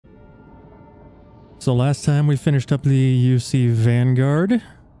So last time we finished up the UC Vanguard,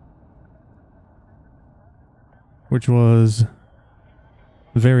 which was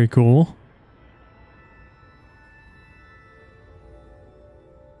very cool.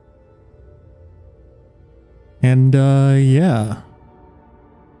 And yeah.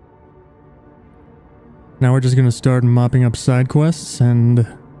 Now we're just gonna start mopping up side quests and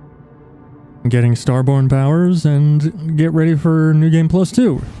getting Starborn powers and get ready for New Game Plus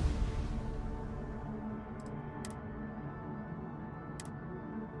 2.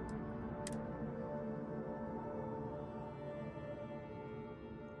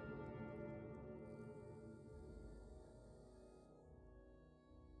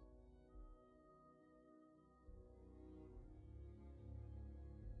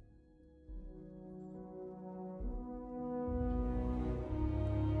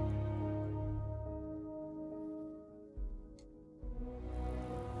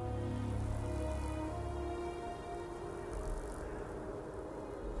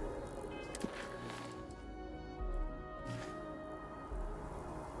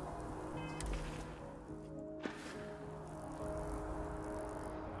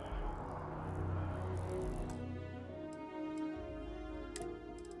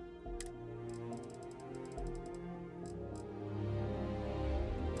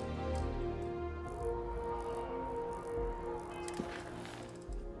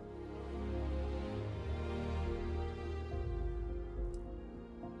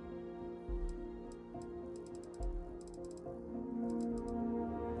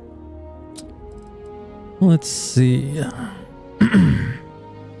 Let's see.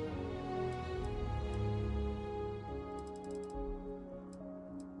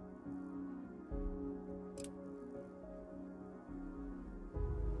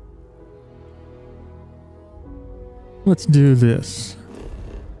 Let's do this.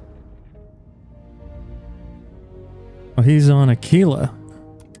 Oh, he's on Aquila.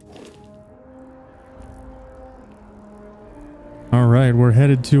 All right, we're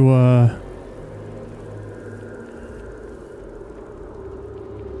headed to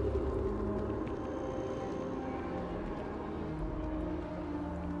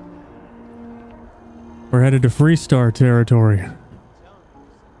we're headed to Freestar territory.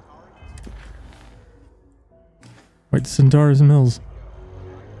 Wait, Centaurus Mills.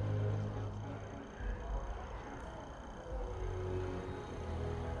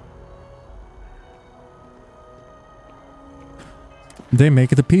 They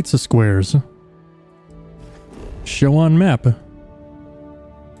make the pizza squares. Show on map.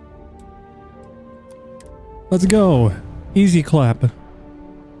 Let's go. Easy clap.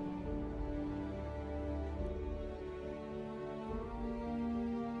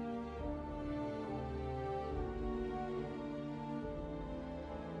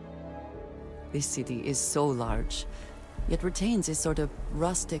 This city is so large, yet retains a sort of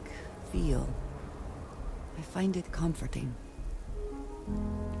rustic feel. I find it comforting.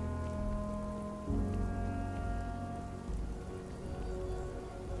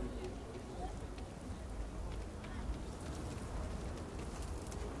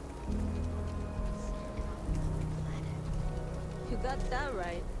 You got that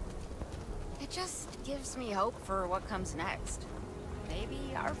right. It just gives me hope for what comes next.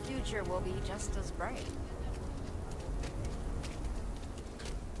 Maybe our future will be just as bright.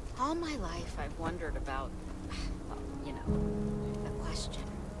 All my life I've wondered about, well, you know, the question.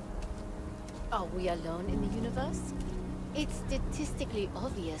 Are we alone in the universe? It's statistically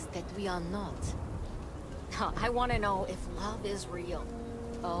obvious that we are not. I want to know if love is real.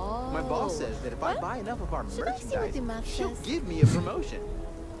 Oh. My boss says that if I buy enough of our Should I see what the merchandise, math she'll says? give me a promotion.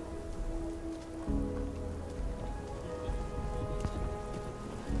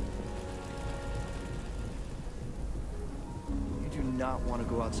 You do not want to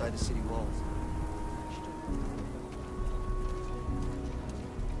go outside the city walls.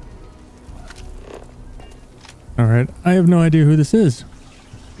 All right, I have no idea who this is.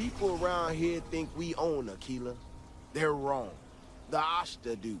 People around here think we own Aquila. They're wrong. The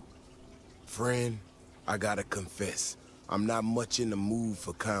Ashta do. Friend, I gotta confess, I'm not much in the mood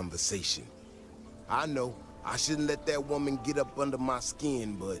for conversation. I know I shouldn't let that woman get up under my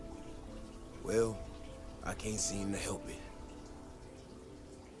skin, but, well, I can't seem to help it.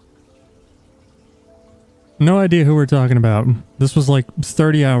 No idea who we're talking about. This was like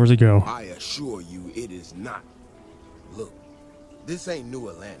 30 hours ago. I assure you it is not. Look, this ain't New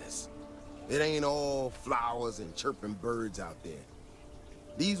Atlantis. It ain't all flowers and chirping birds out there.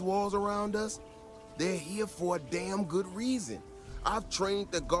 These walls around us, they're here for a damn good reason. I've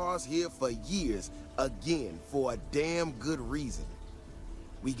trained the guards here for years, again, for a damn good reason.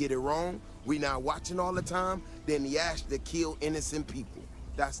 We get it wrong, We not watching all the time, then the Ashta kill innocent people.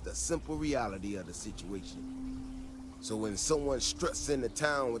 That's the simple reality of the situation. So when someone struts into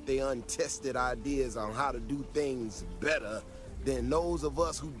town with their untested ideas on how to do things better than those of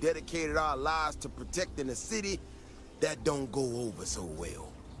us who dedicated our lives to protecting the city, that don't go over so well.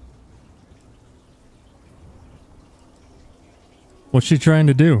 What's she trying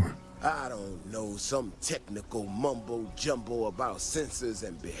to do? I don't know, some technical mumbo-jumbo about sensors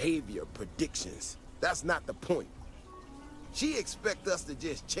and behavior predictions. That's not the point. She expects us to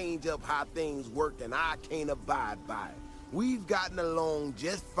just change up how things work, and I can't abide by it. We've gotten along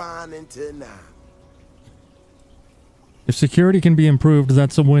just fine until now. If security can be improved,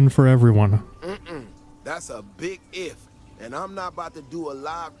 that's a win for everyone. That's a big if. And I'm not about to do a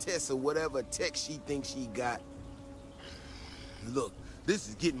live test of whatever tech she thinks she got. Look, this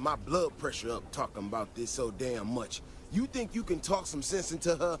is getting my blood pressure up talking about this so damn much. You think you can talk some sense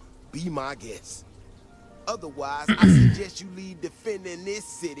into her? Be my guest. Otherwise, I suggest you leave defending this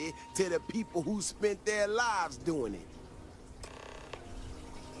city to the people who spent their lives doing it.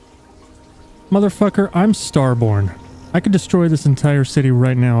 Motherfucker, I'm Starborn. I could destroy this entire city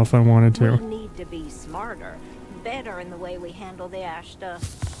right now if I wanted to. We need to be smarter, better in the way we handle the Ashta.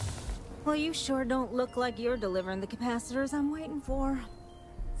 Well, you sure don't look like you're delivering the capacitors I'm waiting for.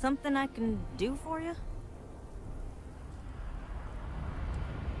 Something I can do for you?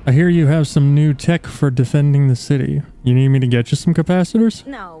 I hear you have some new tech for defending the city. You need me to get you some capacitors?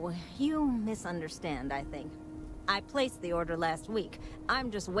 No, you misunderstand, I think. I placed the order last week. I'm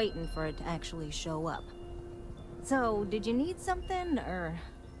just waiting for it to actually show up. So, did you need something, or...?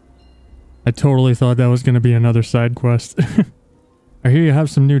 I totally thought that was going to be another side quest. I hear you have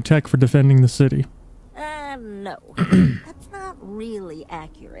some new tech for defending the city. No. That's not really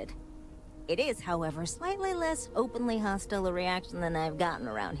accurate. It is, however, slightly less openly hostile a reaction than I've gotten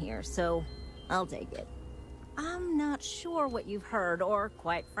around here, so I'll take it. I'm not sure what you've heard, or,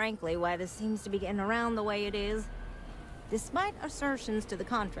 quite frankly, why this seems to be getting around the way it is. Despite assertions to the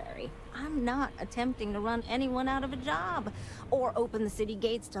contrary, I'm not attempting to run anyone out of a job, or open the city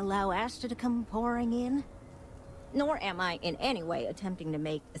gates to allow Ashta to come pouring in. Nor am I in any way attempting to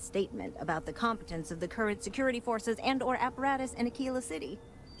make a statement about the competence of the current security forces and/or apparatus in Aquila City.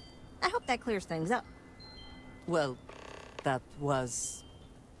 I hope that clears things up. Well, that was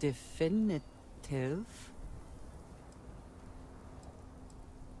definitive.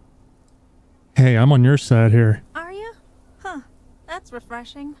 Hey, I'm on your side here. Are you? Huh. That's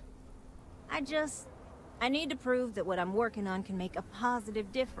refreshing. I need to prove that what I'm working on can make a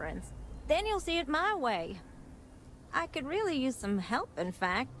positive difference. Then you'll see it my way. I could really use some help, in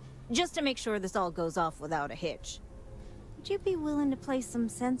fact, just to make sure this all goes off without a hitch. Would you be willing to place some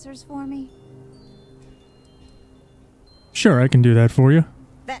sensors for me? Sure, I can do that for you.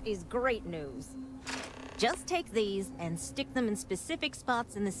 That is great news. Just take these and stick them in specific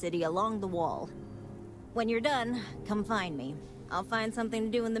spots in the city along the wall. When you're done, come find me. I'll find something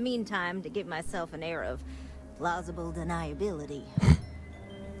to do in the meantime to give myself an air of plausible deniability.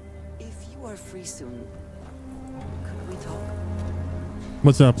 If you are free soon, could we talk?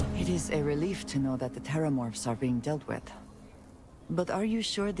 What's up? It is a relief to know that the Terramorphs are being dealt with. But are you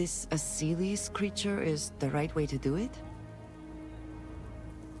sure this Acilis creature is the right way to do it?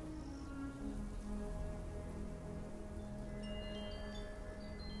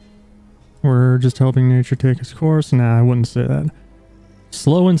 We're just helping nature take its course? Nah, I wouldn't say that.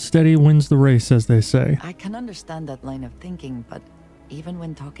 Slow and steady wins the race, as they say. I can understand that line of thinking, but even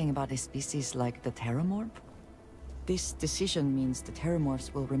when talking about a species like the Terramorph, this decision means the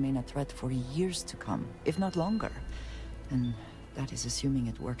Terramorphs will remain a threat for years to come, if not longer. And that is assuming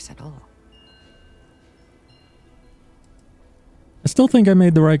it works at all. I still think I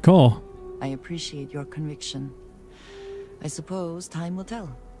made the right call. I appreciate your conviction. I suppose time will tell.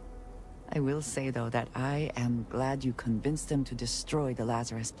 I will say, though, that I am glad you convinced them to destroy the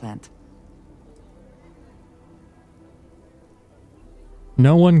Lazarus plant.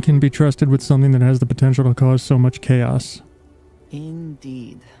 No one can be trusted with something that has the potential to cause so much chaos.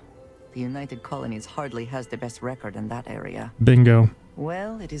 Indeed. The United Colonies hardly has the best record in that area. Bingo.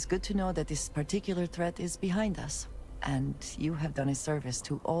 Well, it is good to know that this particular threat is behind us, and you have done a service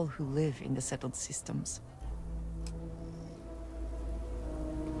to all who live in the settled systems.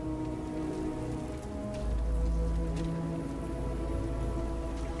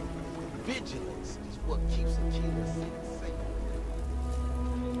 Vigilance is what keeps Aquila City safe.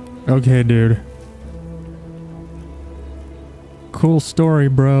 Okay, dude. Cool story,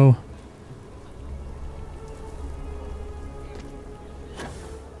 bro.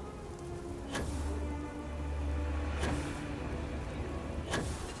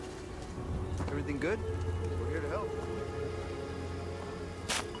 Everything good? We're here to help.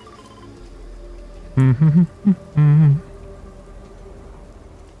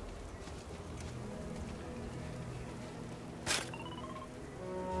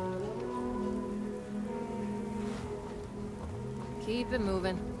 Keep it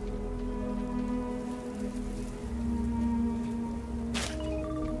moving.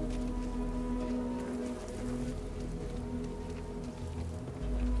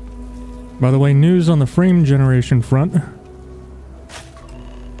 By the way, news on the frame generation front.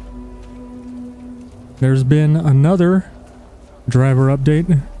 There's been another driver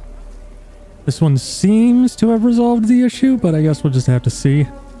update. This one seems to have resolved the issue, but I guess we'll just have to see.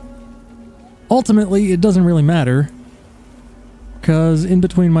 Ultimately, it doesn't really matter, because in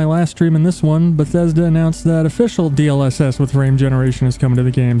between my last stream and this one, Bethesda announced that official DLSS with frame generation is coming to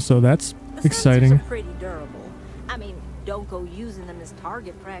the game, so that's exciting. The sensors are pretty durable. I mean, don't go using them as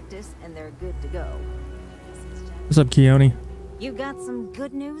target practice, and they're good to go. What's up, Keone? You got some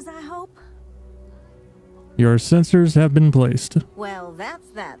good news, I hope? Your sensors have been placed. Well, that's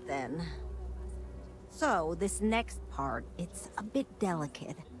that then. So, this next part, it's a bit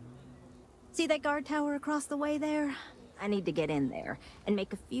delicate. See that guard tower across the way there? I need to get in there and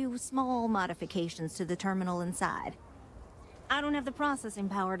make a few small modifications to the terminal inside. I don't have the processing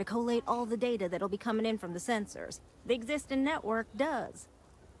power to collate all the data that'll be coming in from the sensors. The existing network does.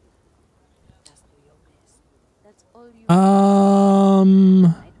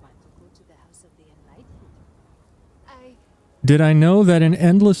 Did I know that in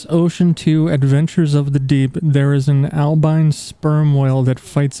Endless Ocean 2 Adventures of the Deep, there is an albine sperm whale that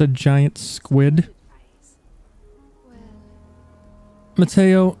fights a giant squid?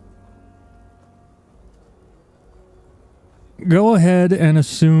 Mateo, go ahead and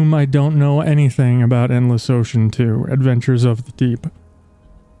assume I don't know anything about Endless Ocean 2 Adventures of the Deep.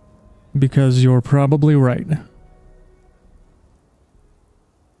 Because you're probably right.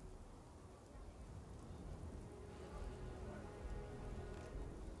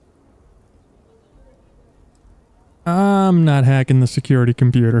 I'm not hacking the security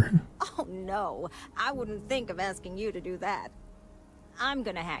computer. Oh no, I wouldn't think of asking you to do that. I'm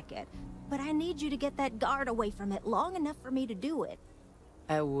gonna hack it, but I need you to get that guard away from it long enough for me to do it.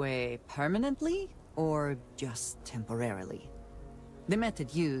 Away permanently or just temporarily? The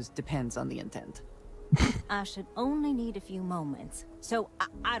method used depends on the intent. I should only need a few moments. So,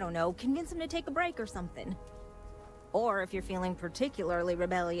 I don't know, convince him to take a break or something. Or if you're feeling particularly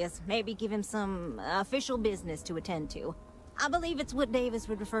rebellious, maybe give him some official business to attend to. I believe it's what Davis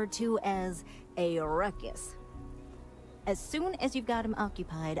would refer to as a ruckus. As soon as you've got him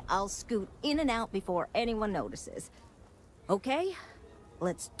occupied, I'll scoot in and out before anyone notices. Okay?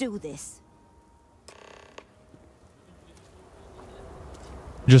 Let's do this.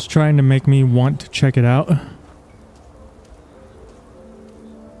 Just trying to make me want to check it out.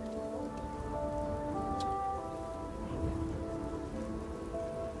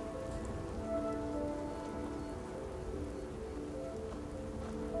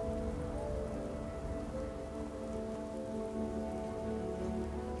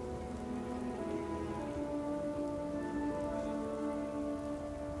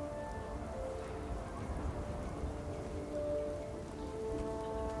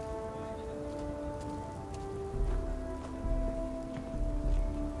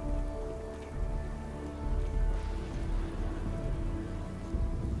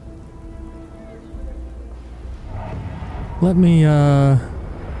 Let me,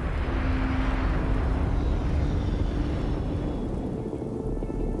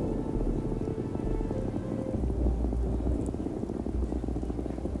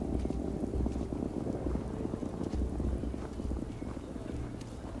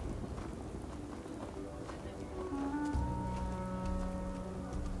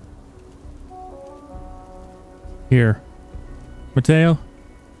 Here. Mateo?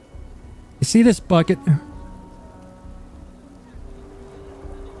 You see this bucket?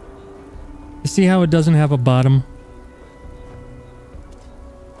 You see how it doesn't have a bottom?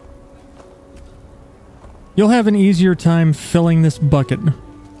 You'll have an easier time filling this bucket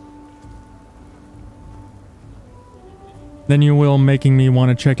than you will making me want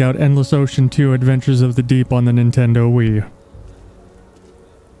to check out Endless Ocean 2 Adventures of the Deep on the Nintendo Wii.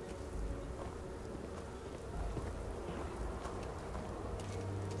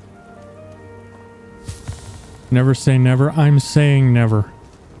 Never say never. I'm saying never.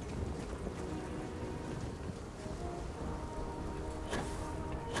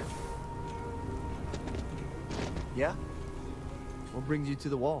 Yeah? What brings you to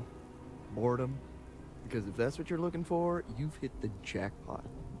the wall? Boredom? Because if that's what you're looking for, you've hit the jackpot.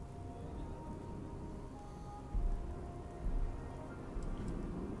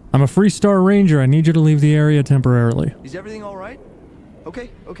 I'm a Freestar Ranger. I need you to leave the area temporarily. Is everything all right? Okay,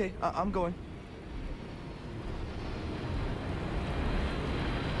 okay, I'm going.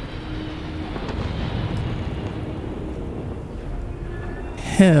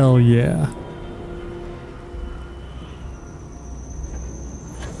 Hell yeah.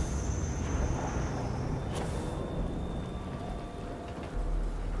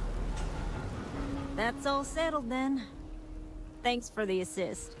 That's all settled then. Thanks for the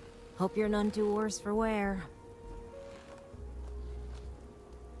assist. Hope you're none too worse for wear.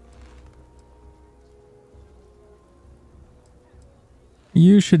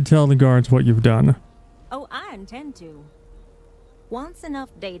 You should tell the guards what you've done. Oh, I intend to. Once enough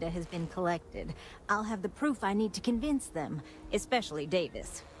data has been collected, I'll have the proof I need to convince them, especially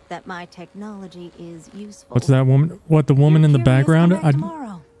Davis, that my technology is useful. What's that woman? What, the woman in the background?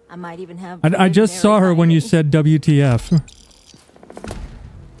 Tomorrow. I might even have. I just saw her when you said WTF.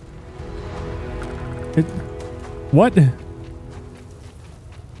 What?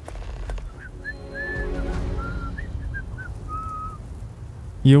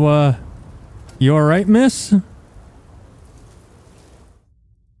 You alright, miss?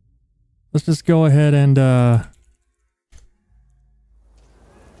 Let's just go ahead and,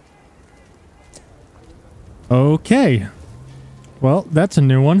 okay. Well, that's a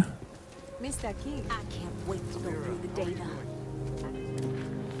new one. Mr. King, I can't wait to go through the data.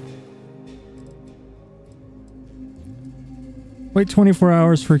 Wait 24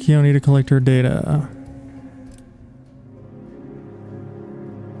 hours for Keone to collect her data.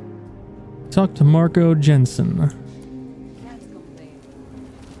 Talk to Marco Jensen.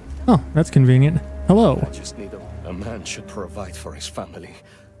 Oh, that's convenient. Hello. I just need a man should provide for his family,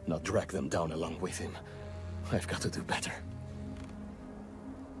 not drag them down along with him. I've got to do better.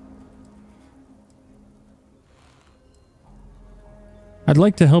 I'd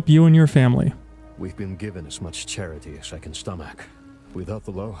like to help you and your family. We've been given as much charity as I can stomach. Without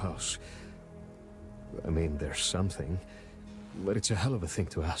the Low House, I mean, there's something, but it's a hell of a thing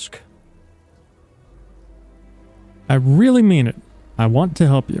to ask. I really mean it. I want to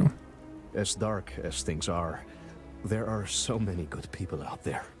help you. As dark as things are, there are so many good people out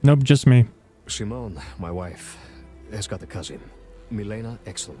there. Nope, just me. Simone, my wife, has got a cousin, Milena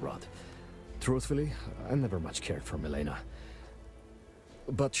Exelrod. Truthfully, I never much cared for Milena.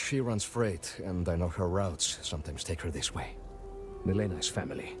 But she runs freight, and I know her routes sometimes take her this way. Milena is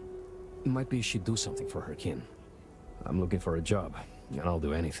family. Might be she'd do something for her kin. I'm looking for a job, and I'll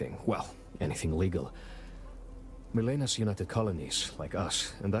do anything. Well, anything legal. Milena's United Colonies, like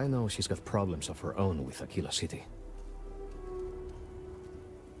us, and I know she's got problems of her own with Aquila City.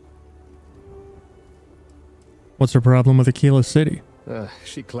 What's her problem with Aquila City?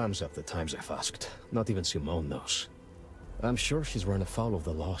 She clams up the times I've asked. Not even Simone knows. I'm sure she's run afoul of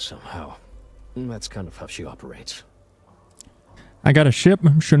the law somehow. That's kind of how she operates. I got a ship.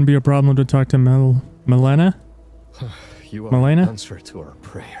 Shouldn't be a problem to talk to Milena. You are Milena? an answer to our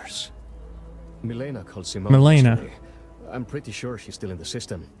prayers. Milena called Simone. Milena. Yesterday. I'm pretty sure she's still in the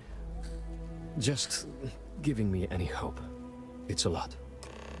system. Just giving me any hope. It's a lot.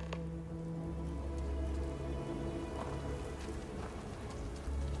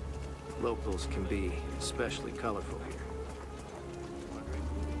 Locals can be especially colorful here.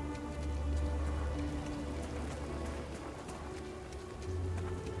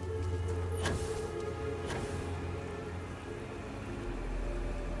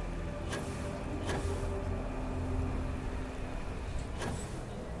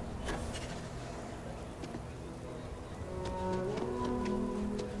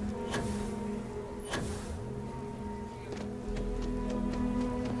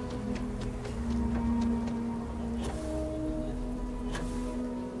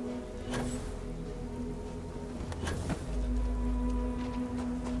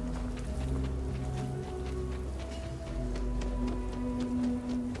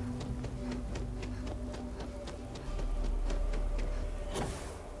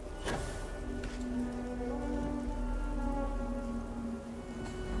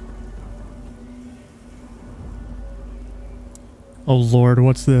 Oh Lord,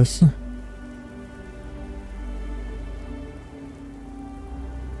 what's this?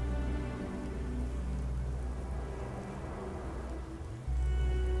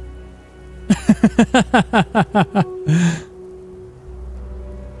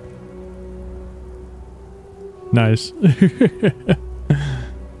 Nice.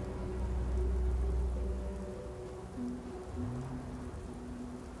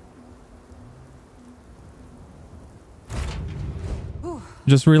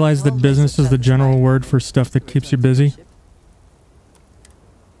 Just realized that business is the general word for stuff that keeps you busy.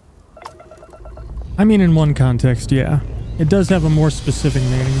 I mean, in one context, yeah. It does have a more specific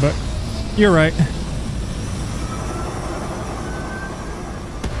meaning, but you're right.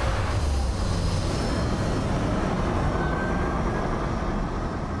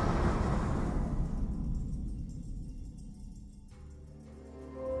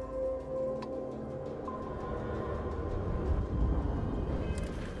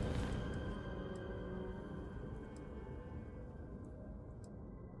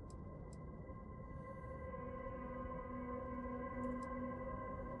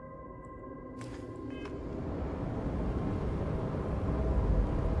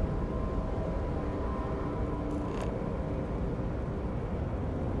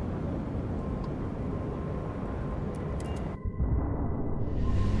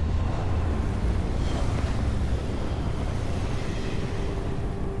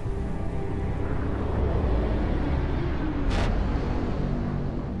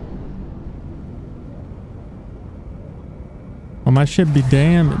 Well, my ship be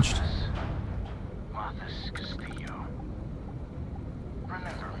damaged.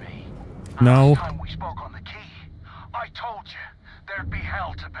 No. Last time we spoke on the key, I told you there'd be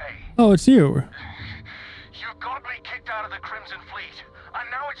hell to pay. Oh, it's you. You got me kicked out of the Crimson Fleet, and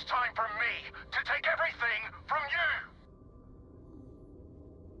now it's time for me to take everything from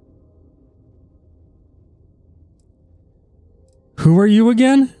you. Who are you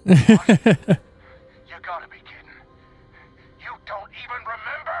again? You gotta be kidding. You don't even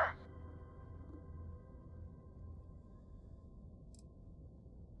remember?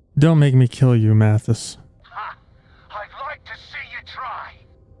 Don't make me kill you, Mathis. Ha! I'd like to see you try.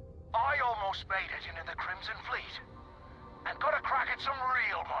 I almost made it into the Crimson Fleet and got a crack at some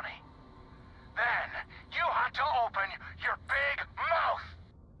real money. Then you had to open your big mouth.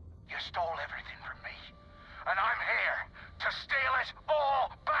 You stole everything from me, and I'm here to steal it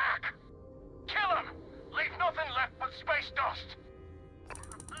all back. Kill him. Leave nothing left but space dust.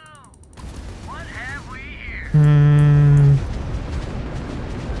 What have we here?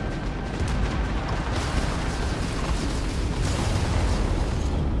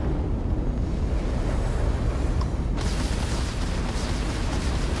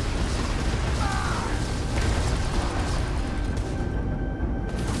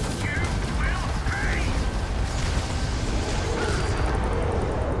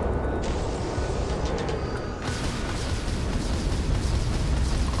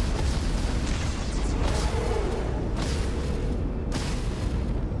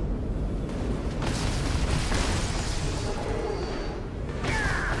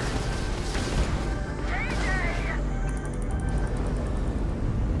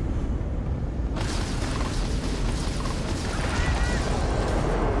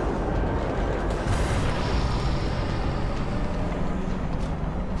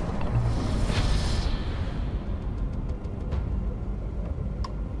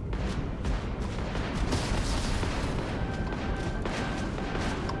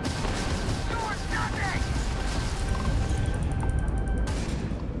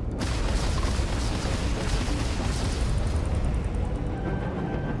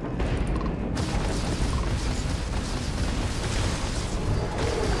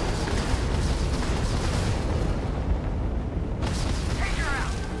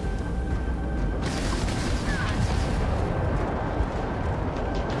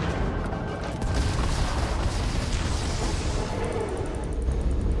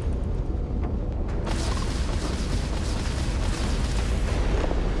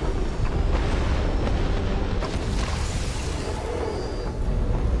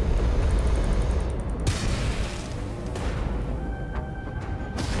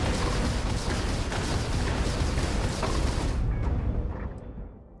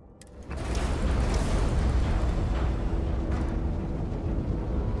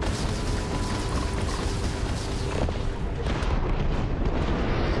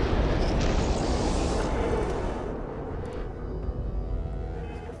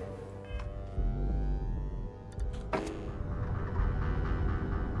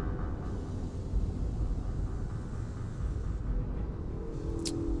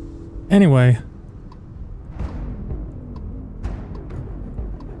 Anyway.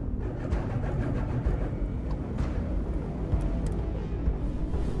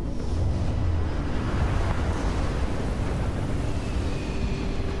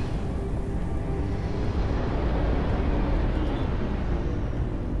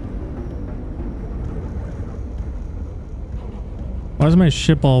 Why is my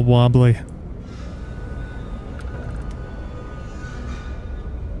ship all wobbly?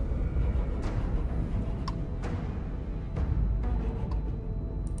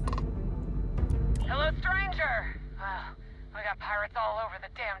 Hello? pirates all over the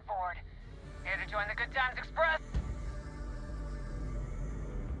damn board. Here to join the Good Times Express?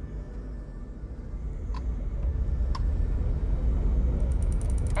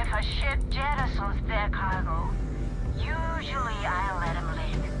 If a ship jettisons their cargo, usually I let them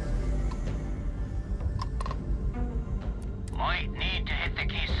leave. Might need to hit the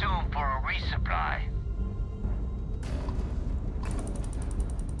key soon for a resupply.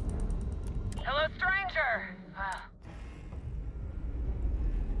 Hello, stranger!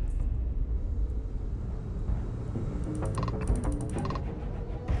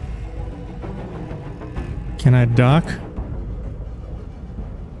 Can I dock?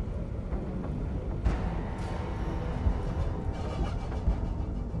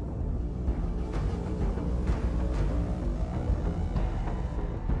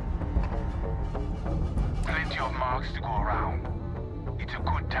 Plenty of marks to go around. It's a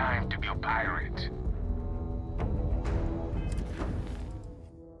good time to be a pirate.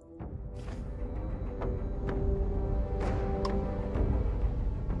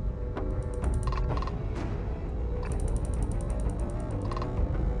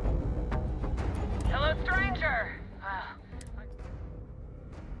 Hello, stranger!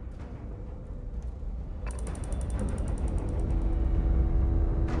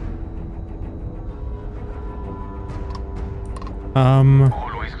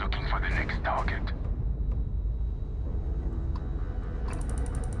 Always looking for the next target.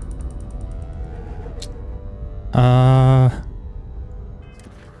 Huh.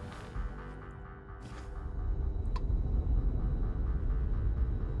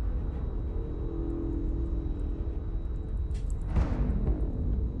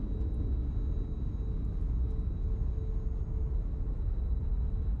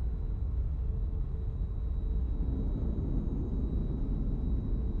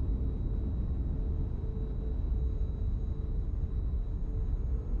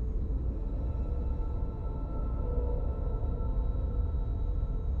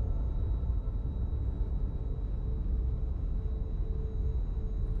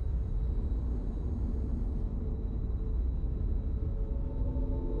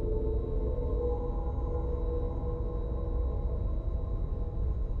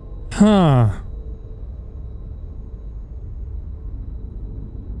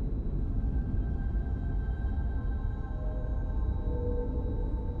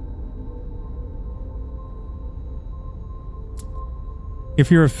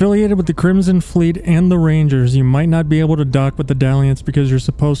 If you're affiliated with the Crimson Fleet and the Rangers, you might not be able to dock with the Dalliance because you're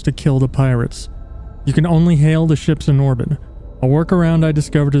supposed to kill the pirates. You can only hail the ships in orbit. A workaround I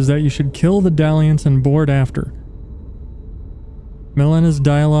discovered is that you should kill the Dalliance and board after. Milena's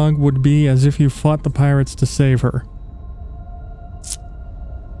dialogue would be as if you fought the pirates to save her.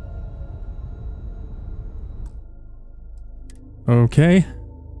 Okay.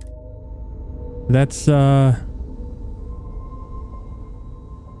 That's, that's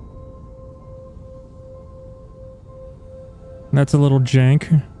a little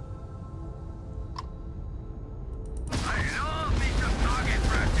jank.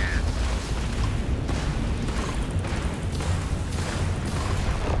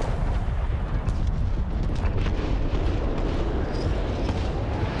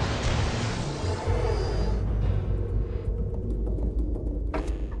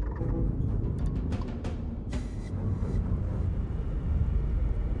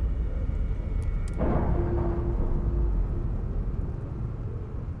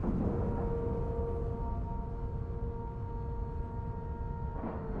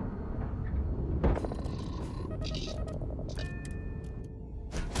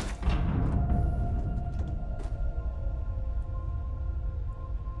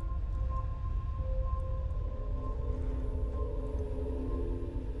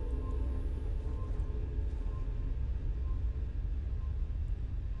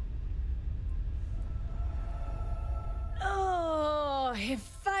 If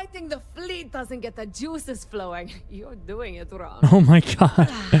fighting the fleet doesn't get the juices flowing, you're doing it wrong. Oh my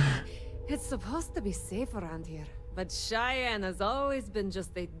god. It's supposed to be safe around here, but Cheyenne has always been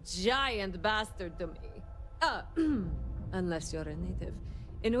just a giant bastard to me. Unless you're a native.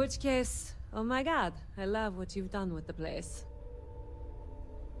 In which case, oh my god, I love what you've done with the place.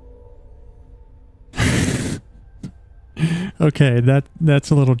 Okay, that's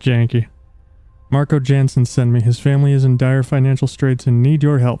a little janky. Marco Jansen sent me. His family is in dire financial straits and need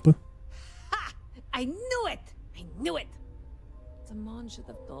your help. Ha! I knew it! I knew it! Simone should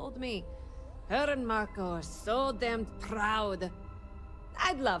have told me. Her and Marco are so damned proud.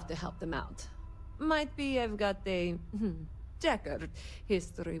 I'd love to help them out. Might be I've got a checkered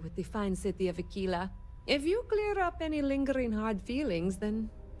history with the fine city of Aquila. If you clear up any lingering hard feelings, then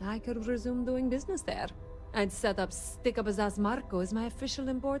I could resume doing business there. I'd set up Stick Up His Ass Marco as my official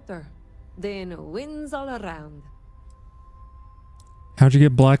importer. Then wins all around. How'd you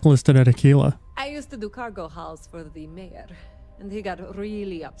get blacklisted at Aquila? I used to do cargo hauls for the mayor, and he got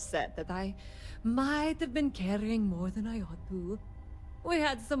really upset that I might have been carrying more than I ought to. We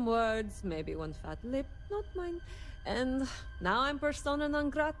had some words, maybe one fat lip, not mine, and now I'm persona non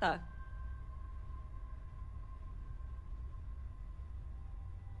grata.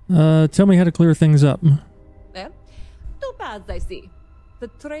 Tell me how to clear things up. Well, two paths I see. The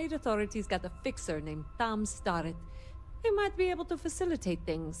trade authorities got a fixer named Tom Starrett. He might be able to facilitate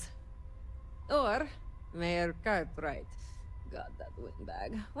things. Or Mayor Cartwright. God, that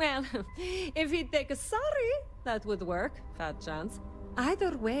windbag. Well, if he'd take a sorry, that would work. Fat chance.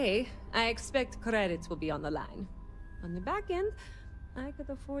 Either way, I expect credits will be on the line. On the back end, I could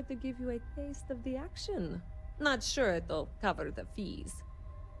afford to give you a taste of the action. Not sure it'll cover the fees.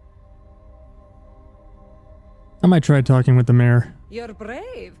 I might try talking with the mayor. You're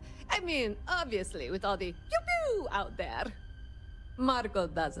brave. I mean, obviously, with all the pew-pew out there. Marco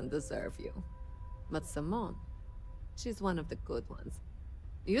doesn't deserve you. But Simone, she's one of the good ones.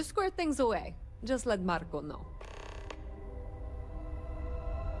 You square things away. Just let Marco know.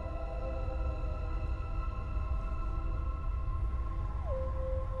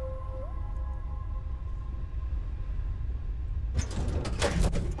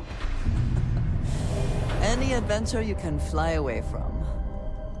 Any adventure you can fly away from.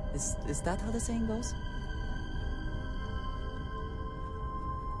 Is that how the saying goes?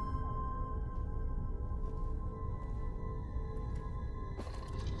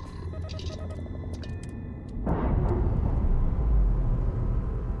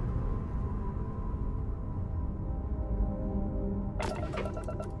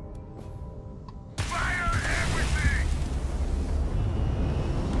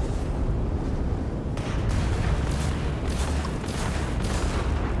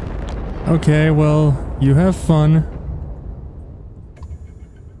 Okay, well, you have fun.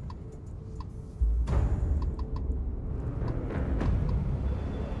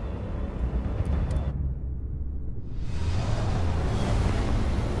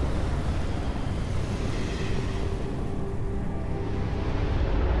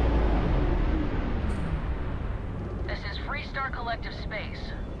 This is Freestar Collective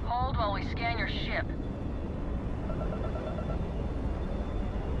Space. Hold while we scan your ship.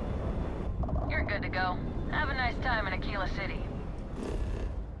 You're good to go. Have a nice time in Aquila City.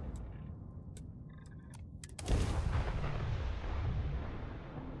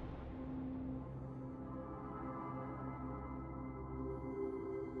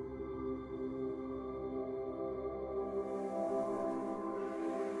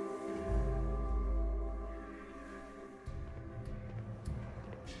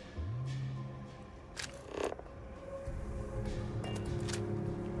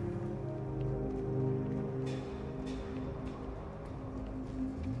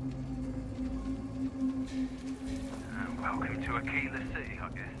 Welcome to Aquila City, I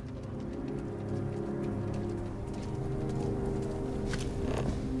guess.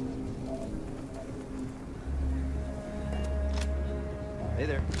 Hey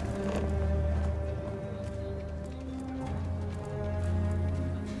there.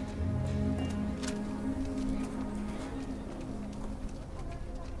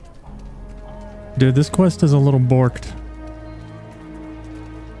 Dude, this quest is a little borked.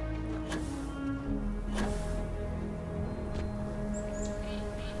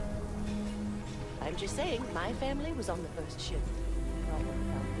 I'm just saying, my family was on the first ship.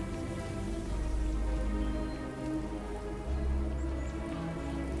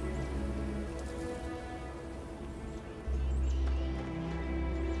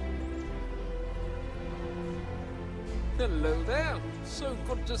 Hello there. So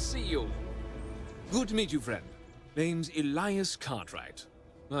good to see you. Good to meet you, friend. Name's Elias Cartwright.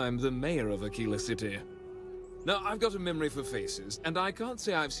 I'm the mayor of Aquila City. Now, I've got a memory for faces, and I can't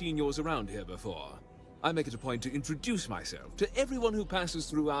say I've seen yours around here before. I make it a point to introduce myself to everyone who passes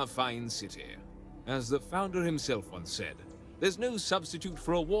through our fine city. As the founder himself once said, there's no substitute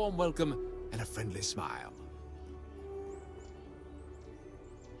for a warm welcome and a friendly smile.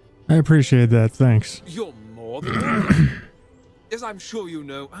 I appreciate that, thanks. You're more than welcome. As I'm sure you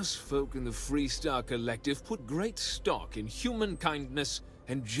know, us folk in the Freestar Collective put great stock in human kindness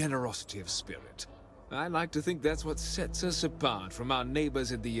and generosity of spirit. I like to think that's what sets us apart from our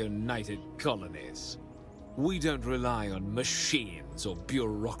neighbors in the United Colonies. We don't rely on machines or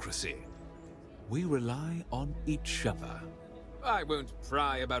bureaucracy. We rely on each other. I won't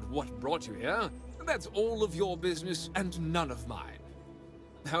pry about what brought you here. That's all of your business and none of mine.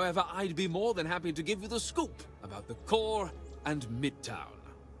 However, I'd be more than happy to give you the scoop about the core and Midtown.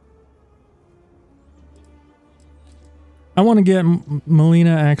 I want to get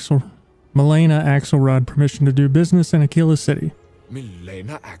Milena Axelrod permission to do business in Aquila City.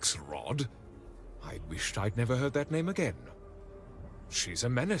 Milena Axelrod? I wished I'd never heard that name again. She's a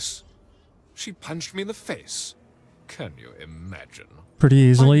menace. She punched me in the face. Can you imagine? Pretty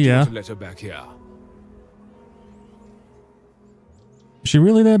easily, yeah. To let her back here. Is she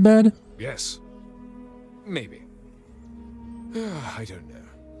really that bad? Yes. Maybe. I don't know.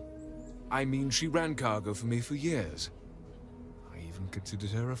 I mean, she ran cargo for me for years. I even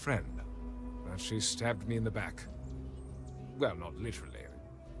considered her a friend. But she stabbed me in the back. Well, not literally.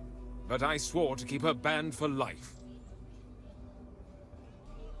 But I swore to keep her banned for life.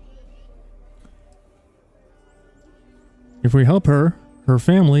 If we help her, her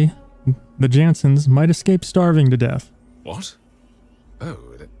family, the Jansons, might escape starving to death. What? Oh,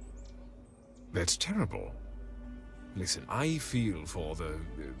 that's terrible. Listen, I feel for the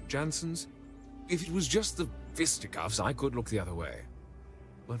Jansons. If it was just the fisticuffs, I could look the other way.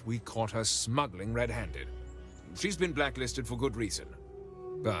 But we caught her smuggling red-handed. She's been blacklisted for good reason.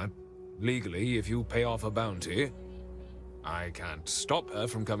 But, legally, if you pay off a bounty, I can't stop her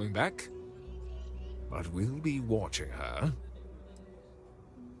from coming back. But we'll be watching her.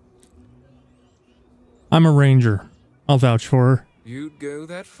 I'm a ranger. I'll vouch for her. You'd go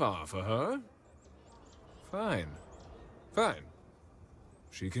that far for her? Fine. Fine.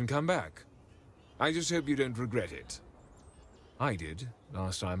 She can come back. I just hope you don't regret it. I did,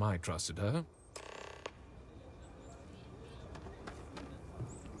 last time I trusted her.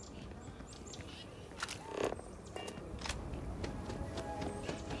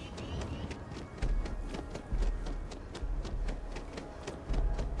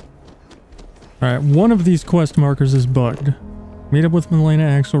 Alright, one of these quest markers is bugged. Meet up with Milena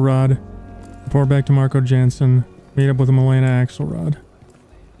Axelrod. Report back to Marco Jansen. Meet up with Milena Axelrod.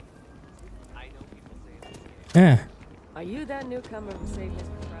 Are you that newcomer who saved Mr.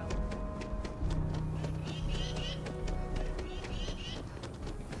 Crowley?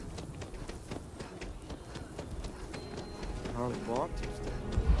 Hardly walked Tuesday.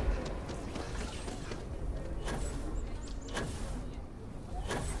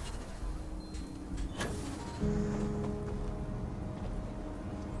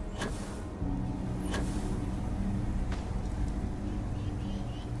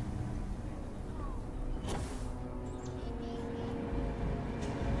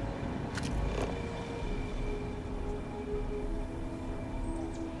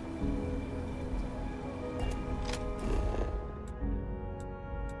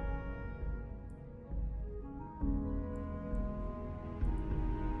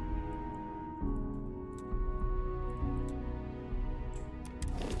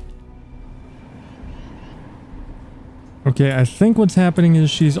 Okay, I think what's happening is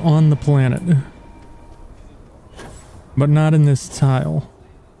she's on the planet. But not in this tile.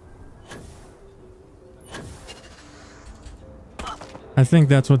 I think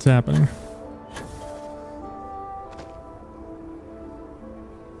that's what's happening.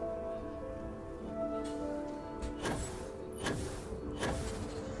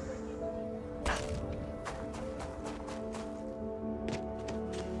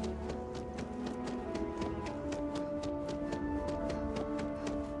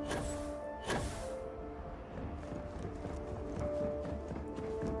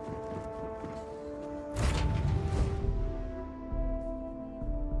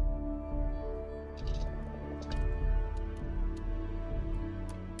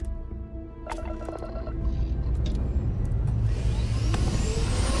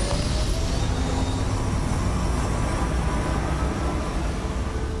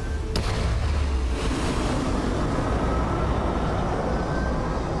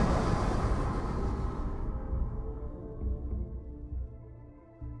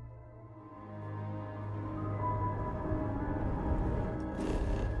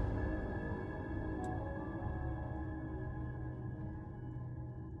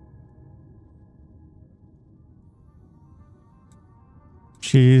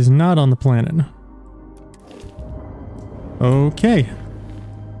 She's not on the planet. Okay.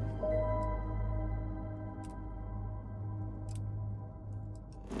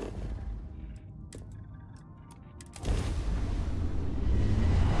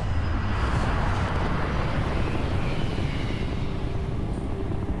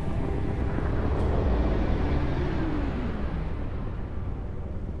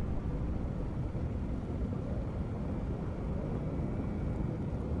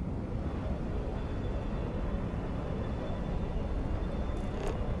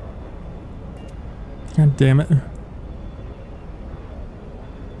 God damn it.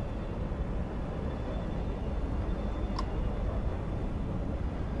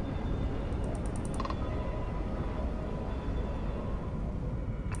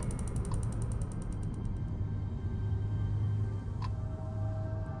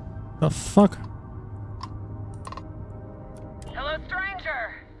 The fuck? Hello,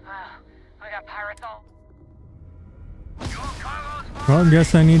 stranger. We got pirates all. Well,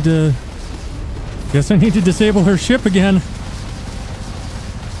 guess I need to disable her ship again.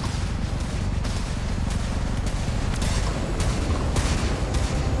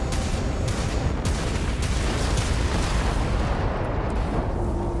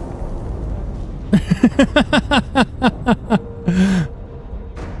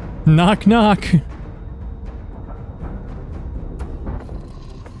 Knock knock.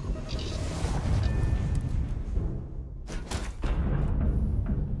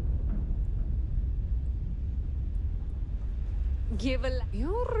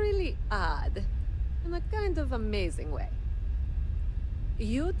 You're really odd. In a kind of amazing way.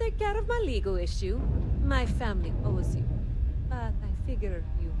 You take care of my legal issue. My family owes you. But I figure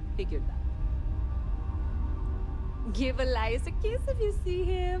you figured that. Give Elias a kiss if you see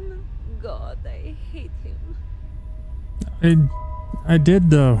him. God, I hate him. I did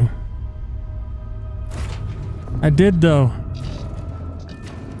though.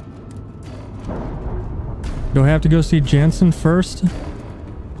 Do I have to go see Jansen first?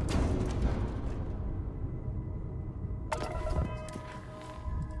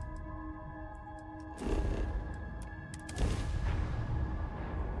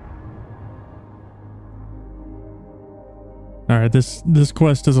 Alright, this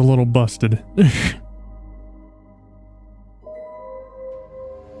quest is a little busted.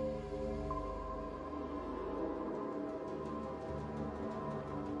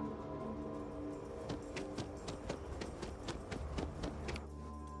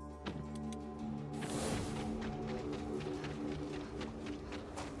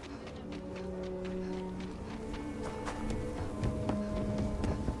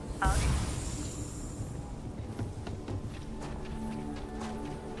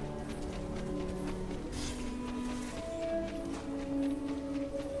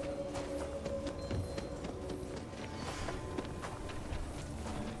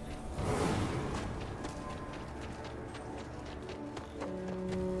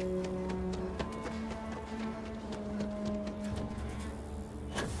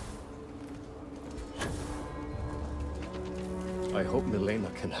 I hope Milena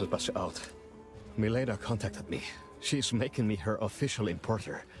can help us out. Milena contacted me. She's making me her official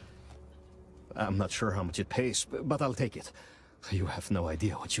importer. I'm not sure how much it pays, but I'll take it. You have no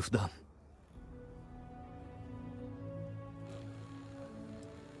idea what you've done.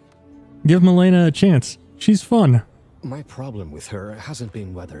 Give Milena a chance. She's fun. My problem with her hasn't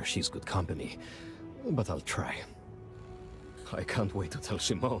been whether she's good company, but I'll try. I can't wait to tell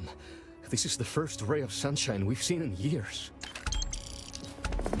Simone. This is the first ray of sunshine we've seen in years.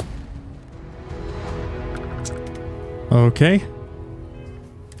 Okay.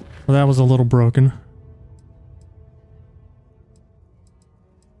 Well, that was a little broken.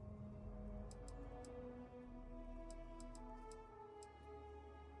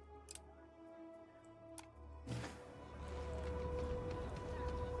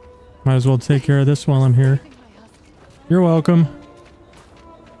 Might as well take care of this while I'm here. You're welcome.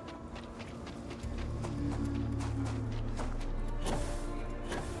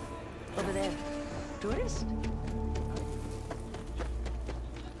 Over there. Tourist?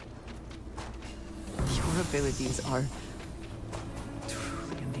 Your abilities are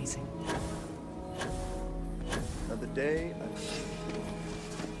truly amazing. Another day,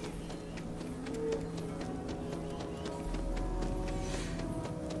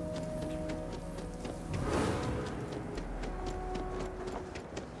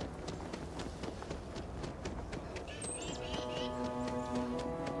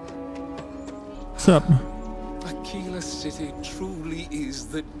 What's up? Aquila City truly is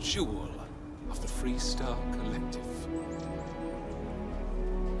the jewel of the Freestar Collective.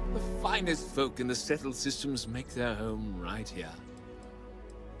 The finest folk in the settled systems make their home right here.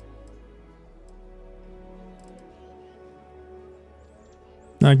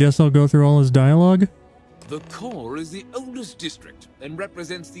 I guess I'll go through all his dialogue. The core is the oldest district and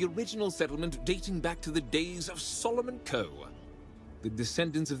represents the original settlement dating back to the days of Solomon Coe. The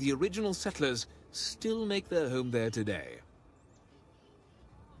descendants of the original settlers still make their home there today.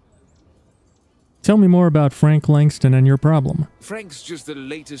 Tell me more about Frank Langston and your problem. Frank's just the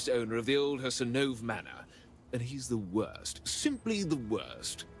latest owner of the old Hersenove Manor, and he's the worst. Simply the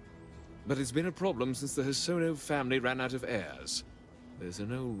worst. but it's been a problem since the Hosono family ran out of heirs. There's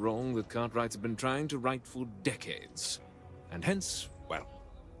no wrong that Cartwrights have been trying to right for decades. And hence, well,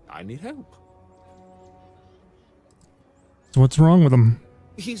 I need help. So what's wrong with him?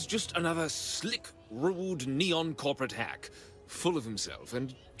 He's just another slick, rude neon corporate hack, full of himself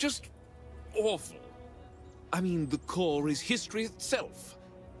and just awful. I mean, the core is history itself.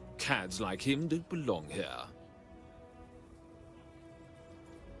 Cads like him don't belong here.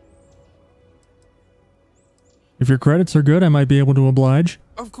 If your credits are good, I might be able to oblige.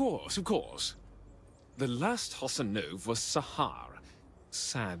 Of course, of course. The last Hosanov was Sahar.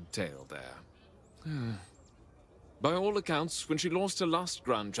 Sad tale there. By all accounts, when she lost her last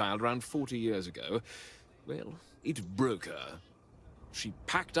grandchild around 40 years ago, well, it broke her. She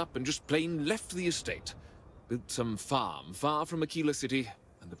packed up and just plain left the estate. Built some farm far from Aquila City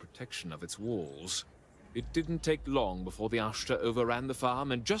and the protection of its walls. It didn't take long before the Ashta overran the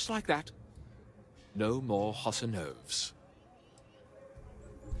farm, and just like that, no more Hosanovs.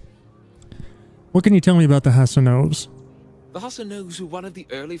 What can you tell me about the Hasanovs? The Hosanovs were one of the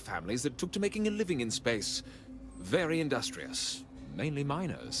early families that took to making a living in space. Very industrious, mainly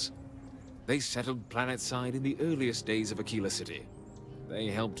miners. They settled planetside in the earliest days of Aquila City. They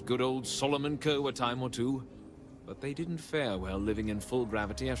helped good old Solomon Coe a time or two, but they didn't fare well living in full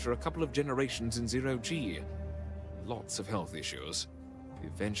gravity after a couple of generations in zero-G. Lots of health issues.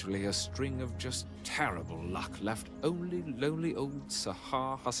 Eventually, a string of just terrible luck left only lonely old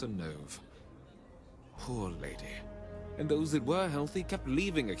Sahar Hasanov. Poor lady. And those that were healthy kept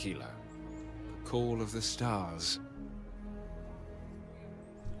leaving Aquila. The call of the stars.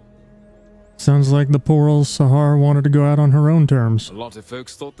 Sounds like the poor old Sahar wanted to go out on her own terms. A lot of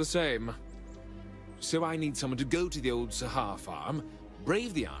folks thought the same. So I need someone to go to the old Sahar farm,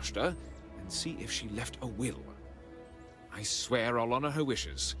 brave the Ashta, and see if she left a will. I swear I'll honor her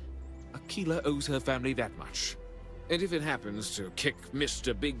wishes. Aquila owes her family that much. And if it happens to kick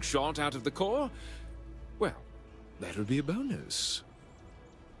Mr. Big Shot out of the core, well, that'll be a bonus.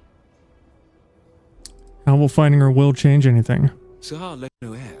 How will finding her will change anything? Sahar left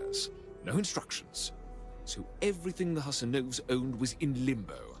no heirs, no instructions. So everything the Hasanovs owned was in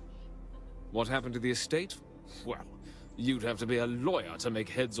limbo. What happened to the estate? Well, you'd have to be a lawyer to make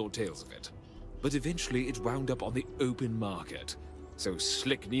heads or tails of it. But eventually it wound up on the open market, so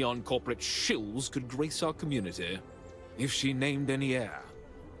slick neon corporate shills could grace our community. If she named any heir,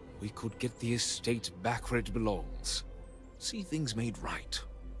 we could get the estate back where it belongs. See things made right.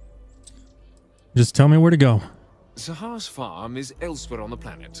 Just tell me where to go. Sahar's farm is elsewhere on the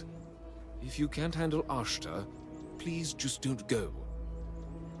planet. If you can't handle Ashta, please just don't go.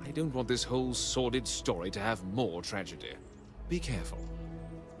 I don't want this whole sordid story to have more tragedy. Be careful.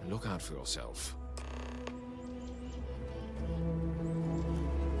 And look out for yourself.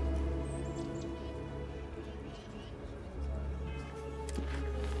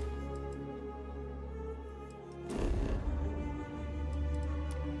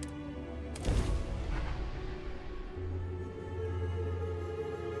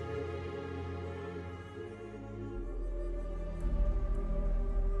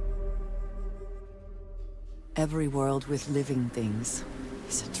 Every world with living things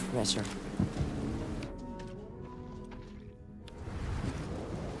is a treasure.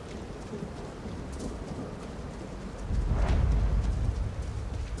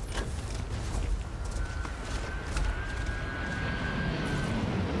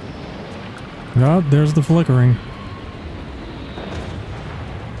 Oh, there's the flickering.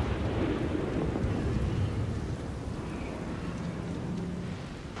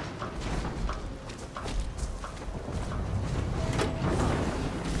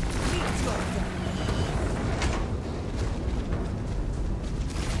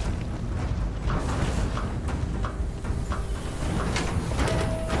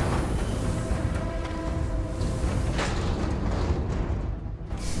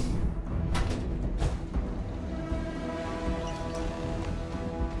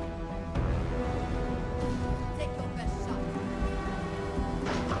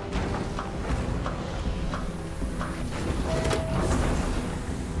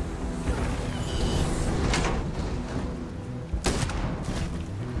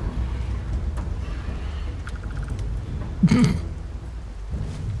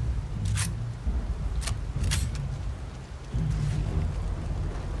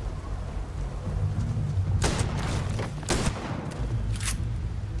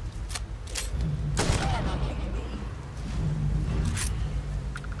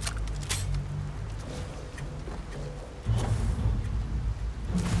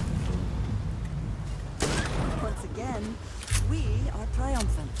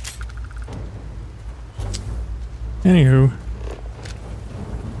 Anywho.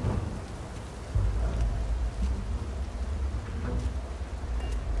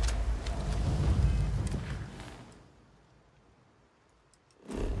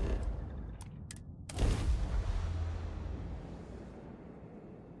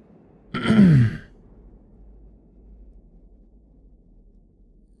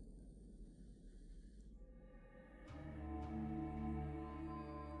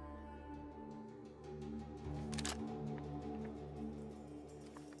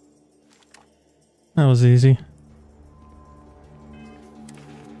 That was easy.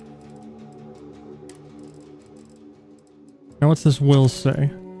 Now what's this will say?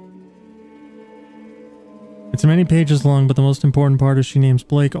 It's many pages long, but the most important part is she names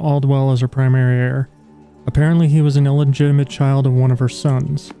Blake Aldwell as her primary heir. Apparently he was an illegitimate child of one of her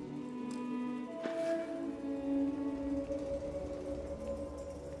sons.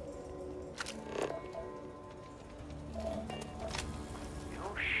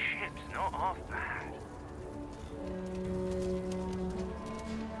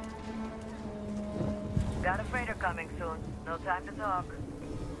 Got a freighter coming soon. No time to talk.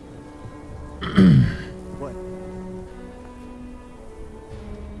 What?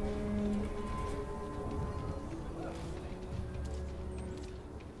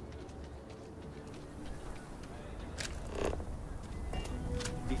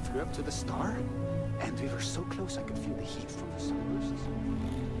 We flew up to the star, and we were so close I could feel the heat from the sunbursts.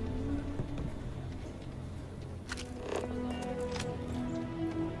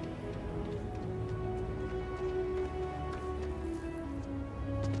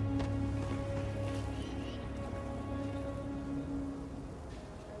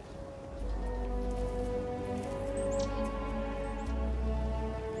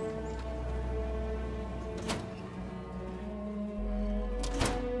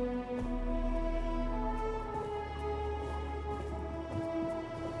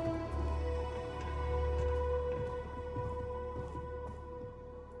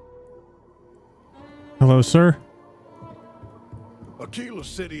 Hello, sir. Aquila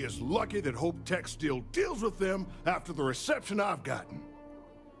City is lucky that Hope Tech still deals with them after the reception I've gotten.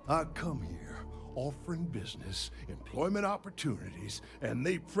 I come here offering business, employment opportunities, and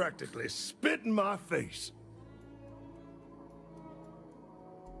they practically spit in my face.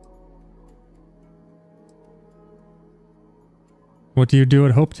 What do you do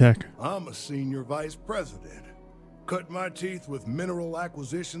at Hope Tech? I'm a senior vice president. Cut my teeth with mineral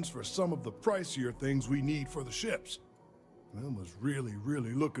acquisitions for some of the pricier things we need for the ships. I was really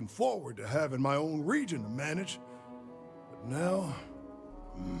looking forward to having my own region to manage. But now...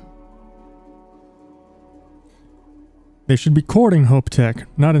 They should be courting Hope Tech,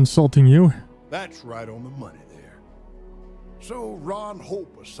 not insulting you. That's right on the money there. So Ron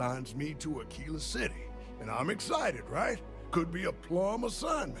Hope assigns me to Aquila City, and I'm excited, right? Could be a plum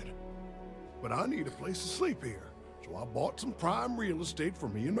assignment. But I need a place to sleep here. So I bought some prime real estate for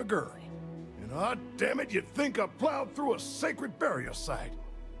me and my girl. And damn it, you'd think I plowed through a sacred burial site.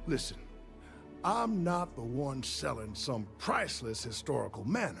 Listen, I'm not the one selling some priceless historical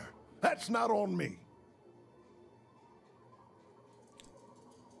manor. That's not on me.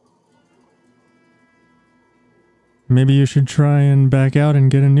 Maybe you should try and back out and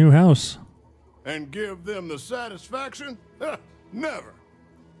get a new house. And give them the satisfaction? Never.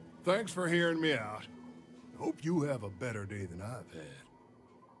 Thanks for hearing me out. Hope you have a better day than I've had.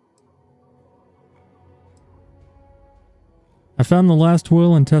 I found the last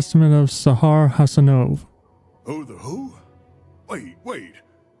will and testament of Sahar Hassanov. Oh, the who? Wait.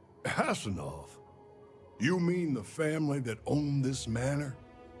 Hassanov? You mean the family that owned this manor?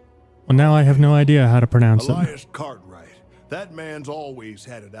 Well, now I have no idea how to pronounce it. Elias Cartwright. That man's always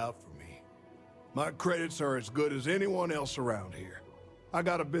had it out for me. My credits are as good as anyone else around here. I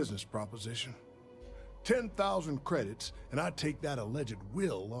got a business proposition. 10,000 credits, and I take that alleged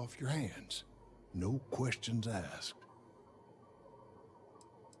will off your hands. No questions asked.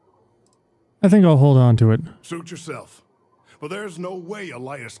 I think I'll hold on to it. Suit yourself. But there's no way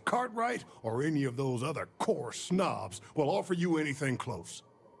Elias Cartwright or any of those other core snobs will offer you anything close.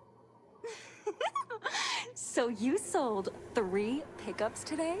 So you sold 3 pickups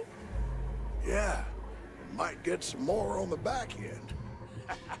today? Yeah. Might get some more on the back end.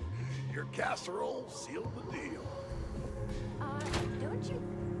 Your casserole sealed the deal. Don't you...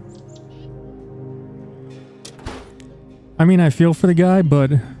 I mean, I feel for the guy,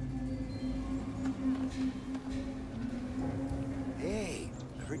 but... Hey,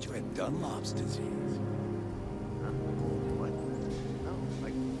 I heard you had Dunlop's disease. Huh? What? No, I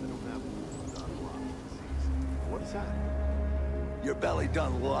don't have Dunlop's disease. What is that? Your belly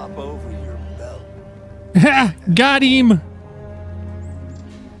done lop over your belt. Ha! Got him!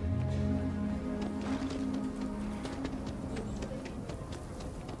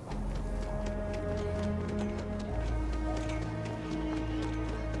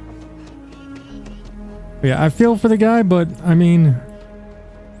 Yeah, I feel for the guy, but I mean,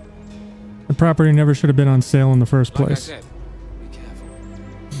 the property never should have been on sale in the first place. Like I said, be careful.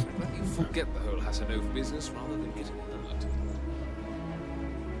 I'd rather you forget the whole Hassanov business rather than getting hurt.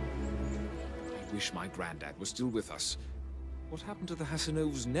 I wish my granddad was still with us. What happened to the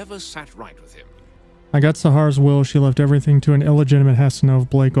Hassanovs never sat right with him. I got Sahar's will. She left everything to an illegitimate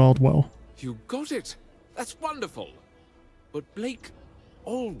Hassanov, Blake Aldwell. You got it. That's wonderful. But Blake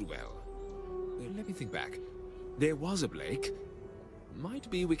Aldwell. Let me think back. There was a Blake. Might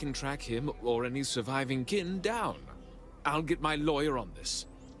be we can track him or any surviving kin down. I'll get my lawyer on this.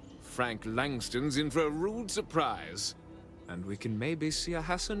 Frank Langston's in for a rude surprise. And we can maybe see a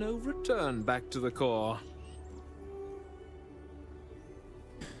Hassanov return back to the core.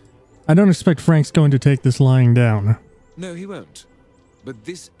 I don't expect Frank's going to take this lying down. No, he won't. But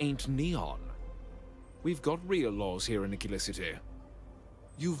this ain't Neon. We've got real laws here in Aquila City.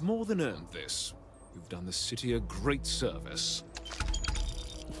 You've more than earned this. You've done the city a great service.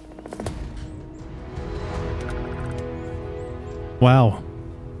 Wow.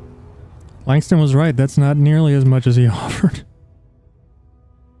 Langston was right. That's not nearly as much as he offered.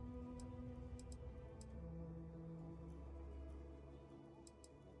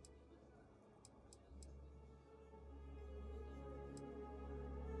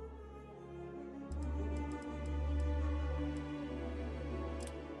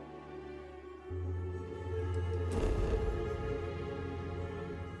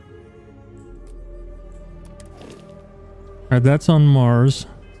 Alright, that's on Mars.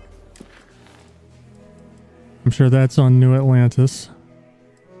 I'm sure that's on New Atlantis.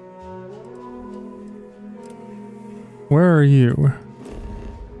 Where are you?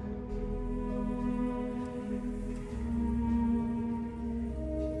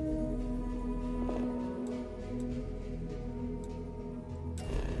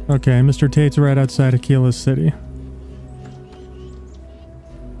 Okay, Mr. Tate's right outside Aquila City.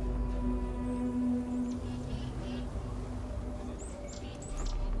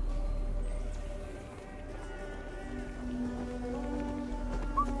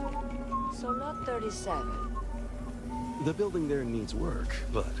 The building there needs work,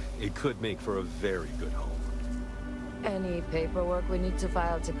 but it could make for a very good home. Any paperwork we need to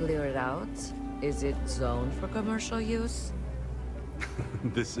file to clear it out? Is it zoned for commercial use?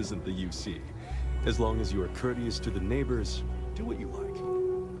 This isn't the UC. As long as you are courteous to the neighbors, do what you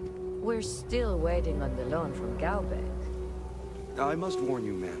like. We're still waiting on the loan from Galbeck. I must warn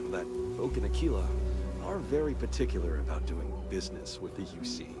you, ma'am, that folk in Aquila are very particular about doing business with the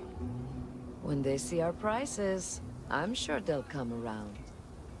UC. When they see our prices, I'm sure they'll come around.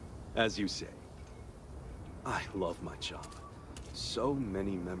 As you say. I love my job. So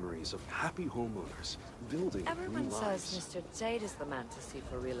many memories of happy homeowners building Everyone new says lives. Mr. Tate is the man to see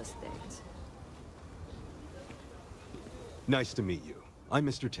for real estate. Nice to meet you. I'm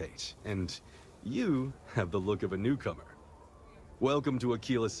Mr. Tate, and you have the look of a newcomer. Welcome to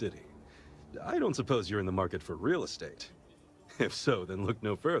Aquila City. I don't suppose you're in the market for real estate. If so, then look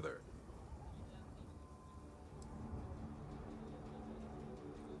no further.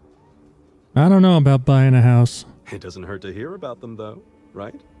 I don't know about buying a house. It doesn't hurt to hear about them, though,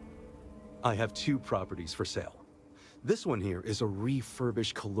 right? I have 2 properties for sale. This one here is a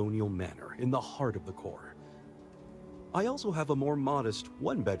refurbished colonial manor in the heart of the core. I also have a more modest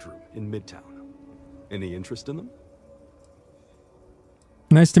 1-bedroom in Midtown. Any interest in them?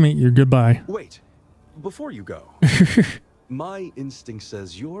 Nice to meet you. Goodbye. Wait, before you go, my instinct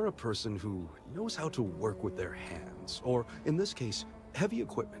says you're a person who knows how to work with their hands, or in this case, heavy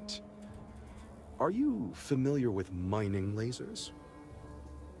equipment. Are you familiar with mining lasers?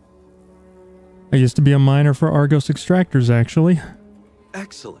 I used to be a miner for Argos Extractors, actually.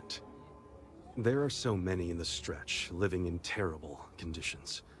 Excellent. There are so many in the stretch, living in terrible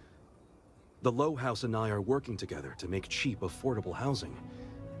conditions. The Low House and I are working together to make cheap, affordable housing.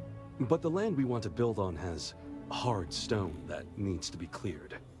 But the land we want to build on has hard stone that needs to be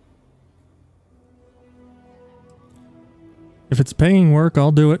cleared. If it's paying work,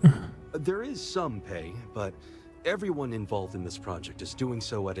 I'll do it. There is some pay, but everyone involved in this project is doing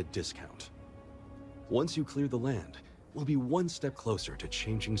so at a discount. Once you clear the land, we'll be one step closer to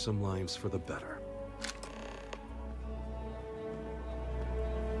changing some lives for the better.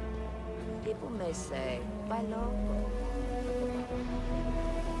 People may say, buy local.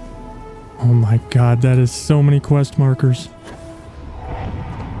 Oh my god, that is so many quest markers.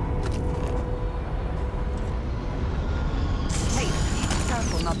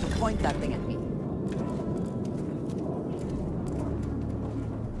 careful not to point that thing at me.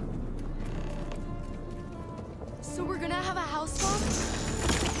 So we're gonna have a house bomb?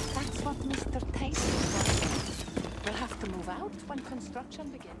 That's what Mr. Tate wants. We'll have to move out when construction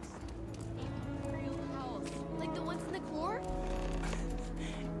begins. A real house, like the ones in the core?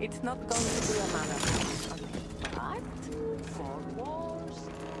 It's not going to be a manor house, but 4 walls,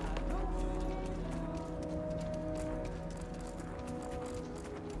 a roof.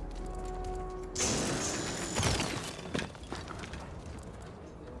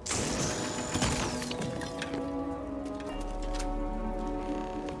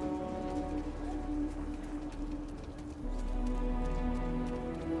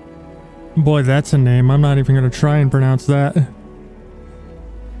 Boy, that's a name. I'm not even going to try and pronounce that.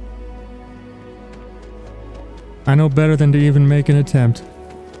 I know better than to even make an attempt.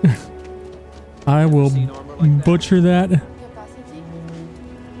 I will butcher that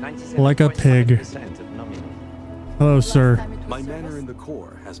like a pig. Hello, sir. My manor in the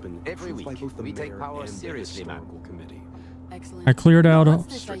core has been Every approved by week, both the we take mayor power and the seriously, man. historical committee. Excellent. I cleared out all,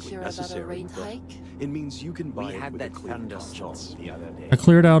 What's this I hear about a rate hike? It means you can buy We it had with a that clear thunderstorm conscience. the other day. I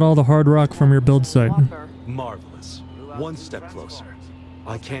cleared out all the hard rock from your build site. Marvelous. One step closer.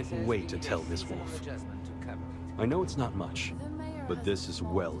 I can't wait to tell Miss Wolf. I know it's not much, but this is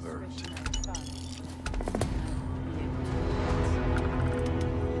well earned.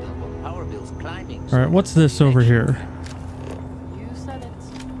 Power bills climbing. All right, what's this over here? You said it,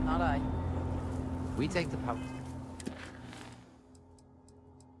 not I. We take the power.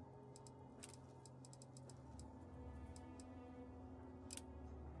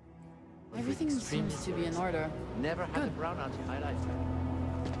 Everything seems to be in order. Never had a brownout in my lifetime.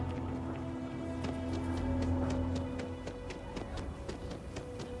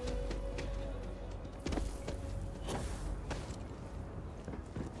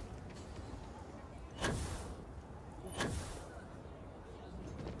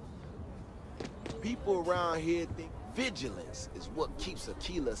 People around here think vigilance is what keeps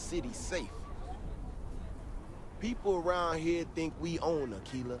Aquila City safe. People around here think we own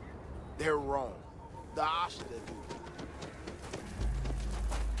Aquila. They're wrong. The Ashta do.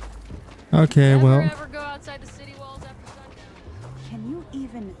 Okay, well. Never ever go outside the city walls after sundown. Can you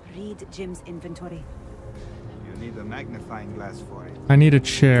even read Jim's inventory? You need a magnifying glass for it. I need a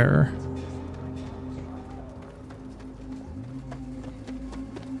chair.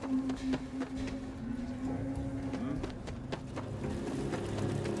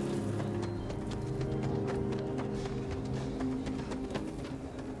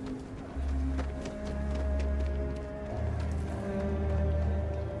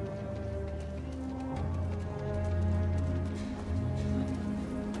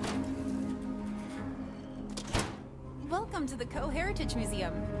 Welcome to the Co-Heritage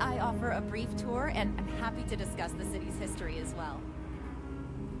Museum. I offer a brief tour, and I'm happy to discuss the city's history as well.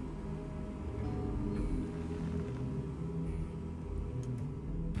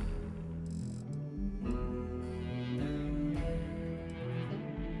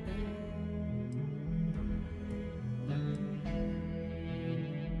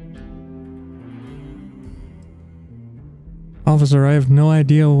 Officer, I have no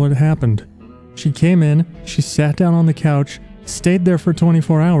idea what happened. She came in, she sat down on the couch, stayed there for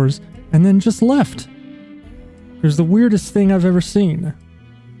 24 hours, and then just left. It was the weirdest thing I've ever seen.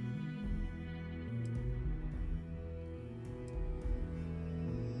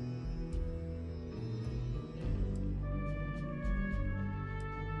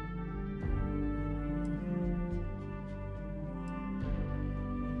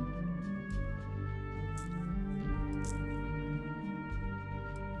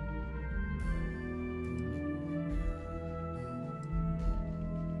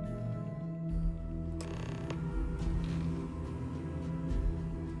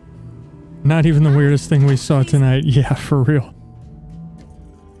 Not even the weirdest thing we saw tonight. Yeah, for real.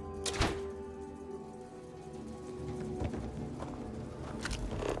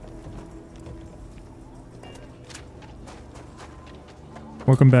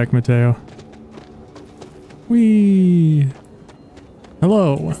 Welcome back, Mateo. Whee!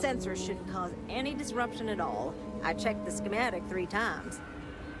 Hello. The sensors shouldn't cause any disruption at all. I checked the schematic 3 times.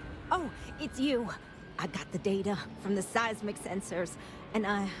 Oh, it's you. I got the data from the seismic sensors, and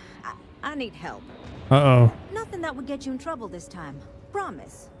I need help. Uh-oh. Nothing that would get you in trouble this time.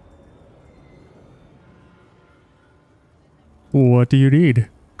 Promise. What do you need?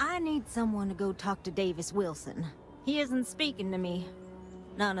 I need someone to go talk to Davis Wilson. He isn't speaking to me.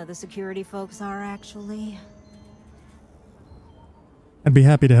 None of the security folks are, actually. I'd be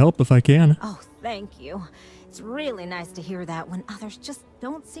happy to help if I can. Oh, thank you. It's really nice to hear that when others just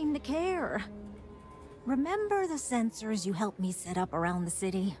don't seem to care. Remember the sensors you helped me set up around the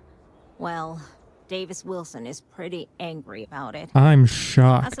city? Well, Davis Wilson is pretty angry about it. I'm I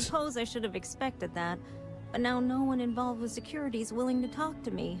shocked. suppose I should have expected that, but now no one involved with security is willing to talk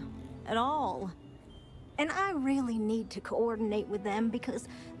to me. At all. And I really need to coordinate with them because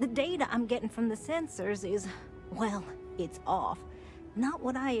the data I'm getting from the sensors is, well, it's off. Not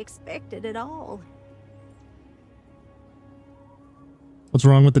what I expected at all. What's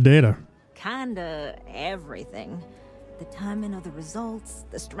wrong with the data? Kinda everything. The timing of the results,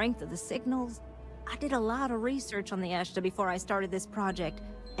 the strength of the signals. I did a lot of research on the Ashta before I started this project,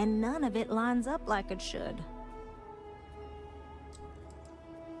 and none of it lines up like it should.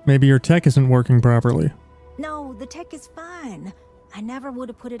 Maybe your tech isn't working properly. No, the tech is fine. I never would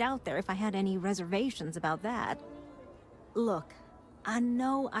have put it out there if I had any reservations about that. Look, I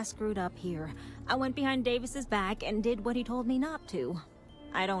know I screwed up here. I went behind Davis's back and did what he told me not to.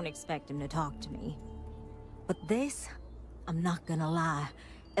 I don't expect him to talk to me. But this, I'm not gonna lie,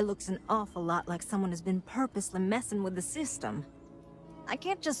 it looks an awful lot like someone has been purposely messing with the system. I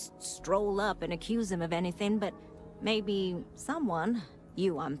can't just stroll up and accuse him of anything, but maybe someone,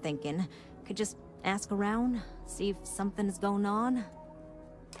 you I'm thinking, could just ask around, see if something's going on.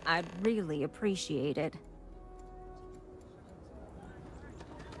 I'd really appreciate it.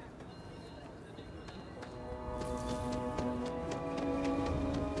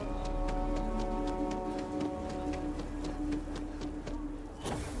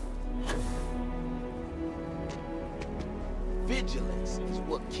 Vigilance is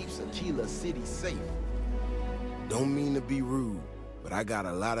what keeps Aquila City safe. Don't mean to be rude, but I got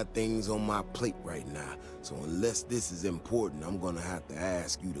a lot of things on my plate right now, so unless this is important, I'm gonna have to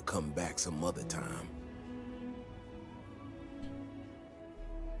ask you to come back some other time.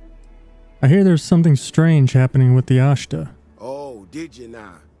 I hear there's something strange happening with the Ashta. Oh, did you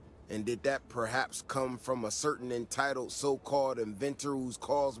now? And did that perhaps come from a certain entitled so-called inventor who's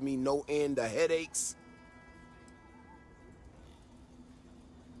caused me no end of headaches?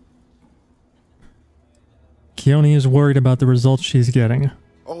 Keone is worried about the results she's getting.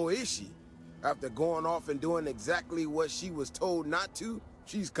 Oh, is she? After going off and doing exactly what she was told not to,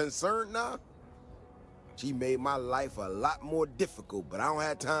 she's concerned now? She made my life a lot more difficult, but I don't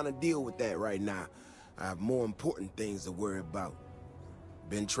have time to deal with that right now. I have more important things to worry about.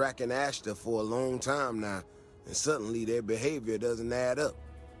 Been tracking Ashta for a long time now, and suddenly their behavior doesn't add up.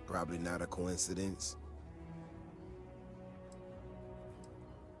 Probably not a coincidence.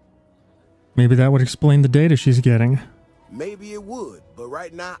 Maybe that would explain the data she's getting. Maybe it would, but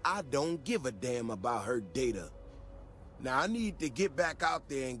right now I don't give a damn about her data. Now I need to get back out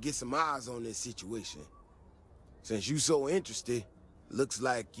there and get some eyes on this situation. Since you so interested, looks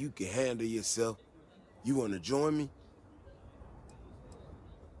like you can handle yourself. You want to join me?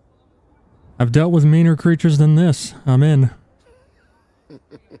 I've dealt with meaner creatures than this. I'm in.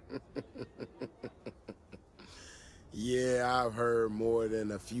 Yeah, I've heard more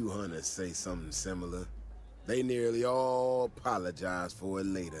than a few hunters say something similar. They nearly all apologize for it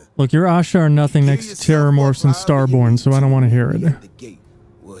later. Look, your Asha are nothing next to Terramorphs and Starborn, so I don't want to hear it. At the gate.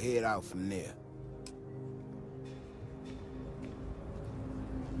 We'll head out from there.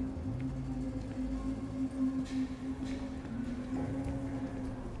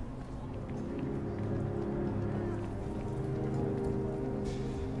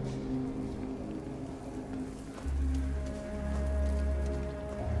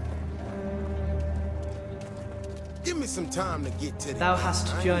 Give me some time to get to Thou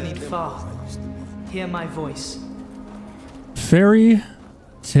hast journeyed far. Hear my voice. Fairy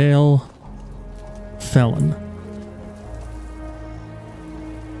Tale Felon.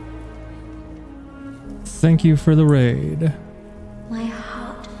 Thank you for the raid. My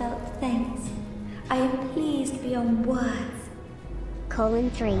heartfelt thanks. I am pleased beyond words. :3.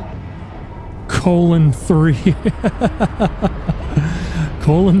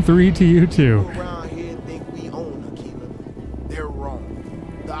 :3 to you too.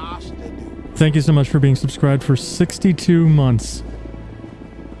 Thank you so much for being subscribed for 62 months.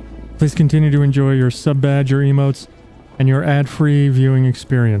 Please continue to enjoy your sub badge, your emotes, and your ad-free viewing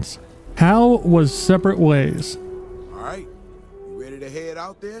experience. How was Separate Ways? Alright, you ready to head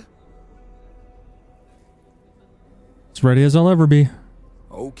out there? As ready as I'll ever be.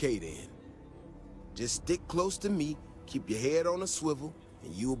 Okay then. Just stick close to me, keep your head on a swivel,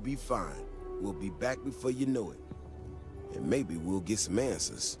 and you'll be fine. We'll be back before you know it. And maybe we'll get some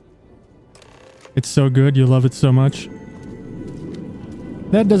answers. It's so good, you love it so much.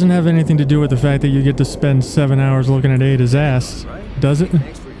 That doesn't have anything to do with the fact that you get to spend 7 hours looking at Ada's ass. Does it?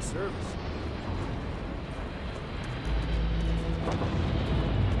 Thanks for your service.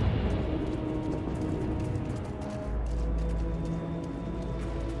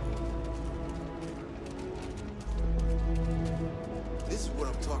 This is what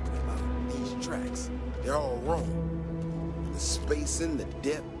I'm talking about. These tracks, they're all wrong. The spacing, the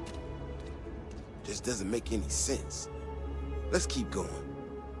depth, just doesn't make any sense. Let's keep going.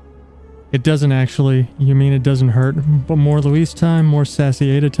 It doesn't actually. You mean it doesn't hurt? But more Luis time, more Sassy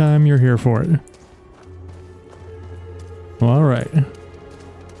Ada time, you're here for it. Well, alright.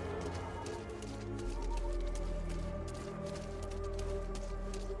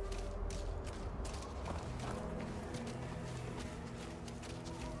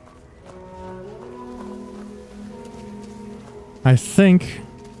 I think...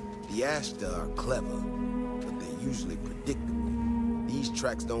 The Ashta are clever, but they're usually predictable. These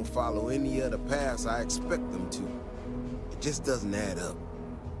tracks don't follow any other paths I expect them to. It just doesn't add up.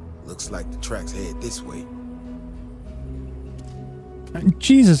 Looks like the tracks head this way.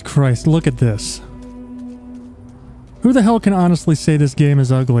 Jesus Christ, look at this. Who the hell can honestly say this game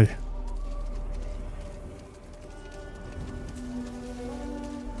is ugly?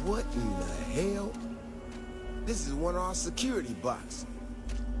 What in the hell? This is one of our security bots.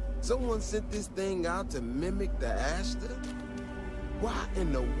 Someone sent this thing out to mimic the Ashta? Why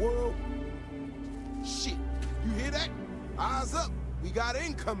in the world? Shit, you hear that? Eyes up, we got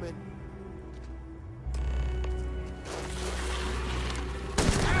incoming.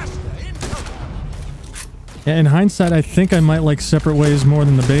 Ashta incoming. Yeah, in hindsight, I think I might like Separate Ways more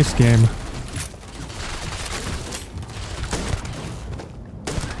than the base game.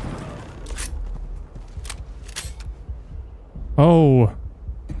 Oh.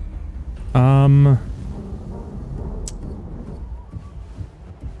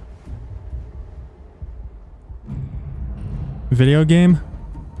 Video game?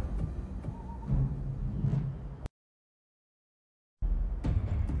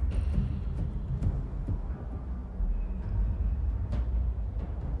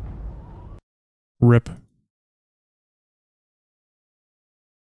 RIP.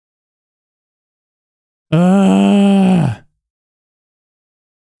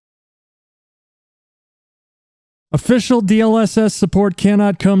 Official DLSS support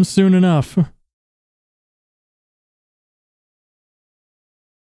cannot come soon enough.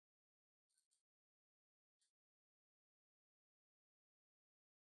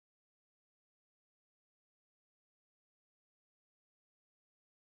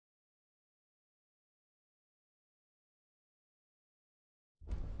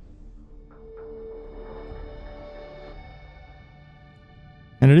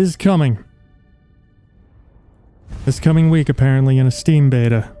 And it is coming. This coming week, apparently, in a Steam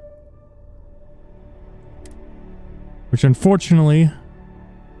beta. Which, unfortunately,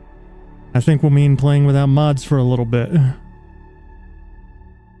 I think will mean playing without mods for a little bit.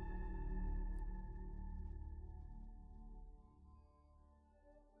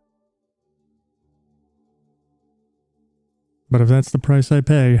 But if that's the price I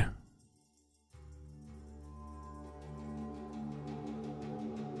pay...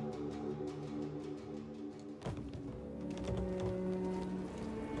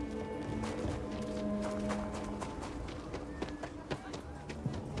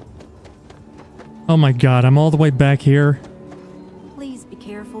 Oh my god, I'm all the way back here. Please be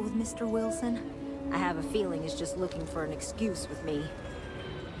careful with Mr. Wilson. I have a feeling he's just looking for an excuse with me.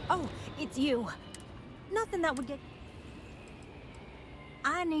 Oh, it's you. Nothing that would get...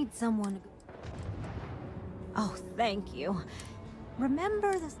 I need someone to... Oh, thank you.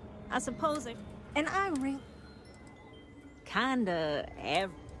 Remember this... I suppose it... And I really... Kinda...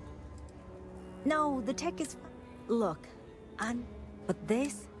 No, the tech is... Look, But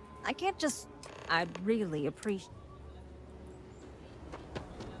this... I can't just... I'd really appreciate...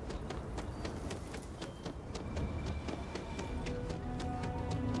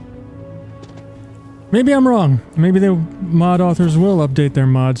 Maybe I'm wrong. Maybe the mod authors will update their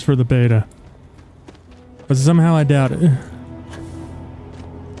mods for the beta. But somehow I doubt it.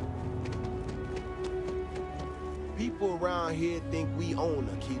 People around here think we own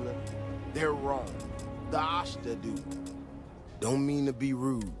Aquila. They're wrong. The Ashta do. Don't mean to be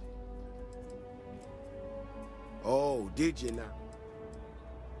rude. Oh, did you now?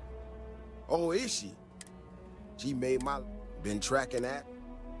 Oh, is she? She made my... Been tracking that?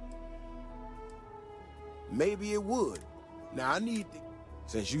 Maybe it would. Now I need to...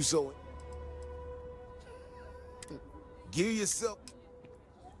 Since you so... Give yourself...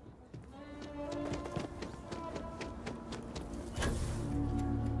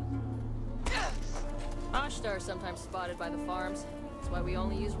 Ashtar are sometimes spotted by the farms. why we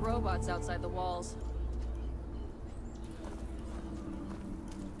only use robots outside the walls.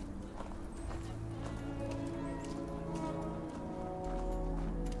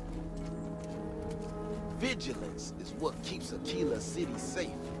 Vigilance is what keeps Aquila City safe.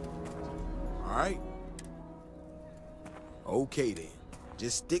 All right? Okay then.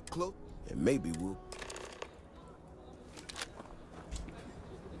 Just stick close and maybe we'll...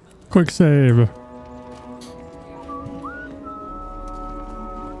 Quick save.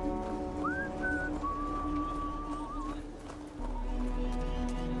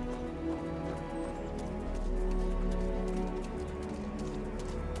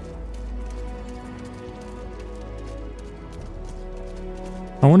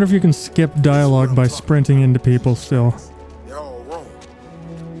 I wonder if you can skip dialogue by sprinting into people still. They're all wrong.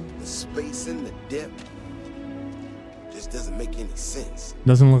 The space and the depth just doesn't make any sense.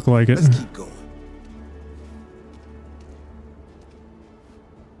 Doesn't look like it. Let's keep going.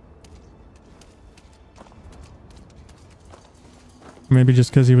 Maybe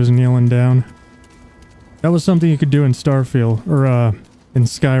just because he was kneeling down. That was something you could do in Starfield, or in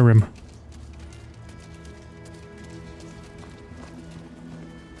Skyrim.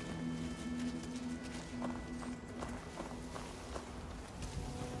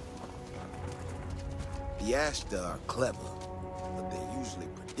 The Ashta are clever, but they're usually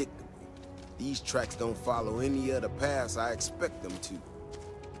predictable. These tracks don't follow any other paths I expect them to.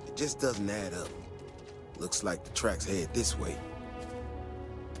 It just doesn't add up. Looks like the tracks head this way.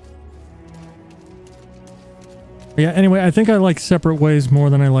 Yeah, anyway, I think I like Separate Ways more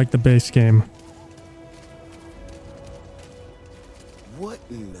than I like the base game. What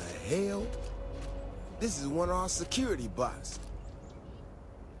in the hell? This is one of our security bots.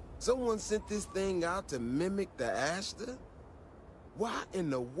 Someone sent this thing out to mimic the Ashta? Why in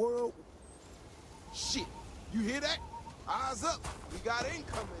the world? Shit, you hear that? Eyes up, we got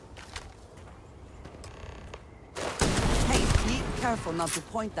incoming. Hey, be careful not to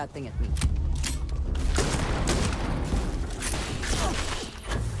point that thing at me.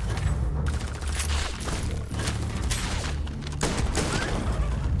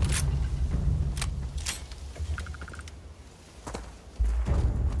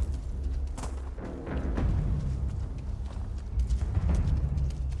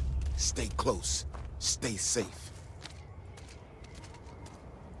 Stay close. Stay safe.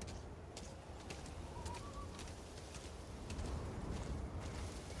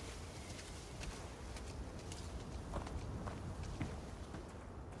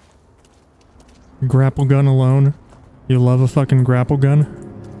 Grapple gun alone. You love a fucking grapple gun?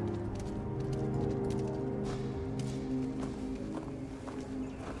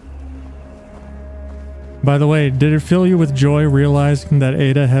 By the way, did it fill you with joy realizing that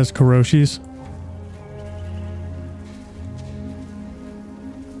Ada has Kuroshis?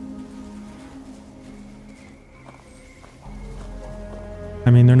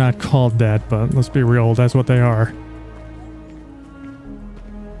 I mean, they're not called that, but let's be real, that's what they are.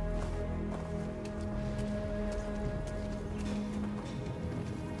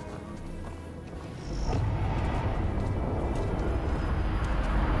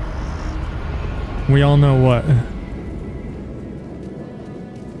 We all know what.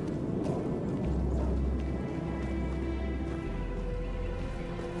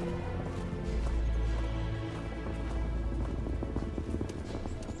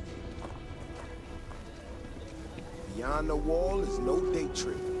 Beyond the wall is no day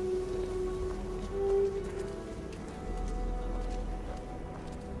trip.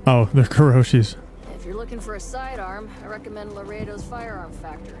 Oh, they're Kuroshis. If you're looking for a sidearm, I recommend Laredo's Firearm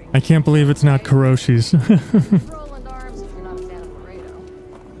Factory. I can't believe it's not Kuroshis. Roland Arms if you're not a fan of Laredo.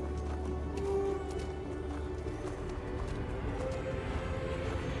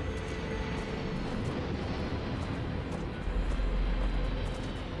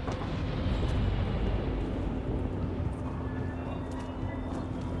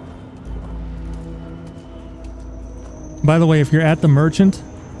 By the way, if you're at the merchant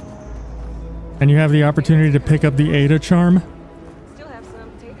and you have the opportunity to pick up the Ada charm, Still have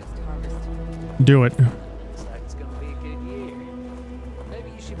some potatoes to harvest. do it Looks like it's gonna be a good year. Maybe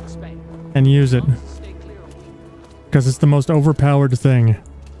you should expand. and use it. Because it's the most overpowered thing.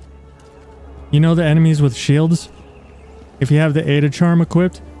 You know the enemies with shields? If you have the Ada charm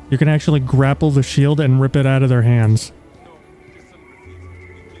equipped, you can actually grapple the shield and rip it out of their hands.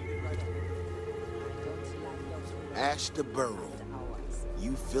 Ashta Burrow.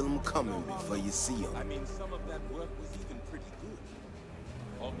 You feel them coming before you see them. I mean, some of that work was even pretty good.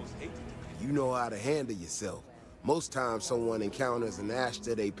 Almost hated it. You know how to handle yourself. Most times someone encounters an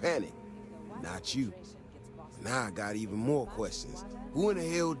Ashta, they panic. Not you. Now I got even more questions. Who in the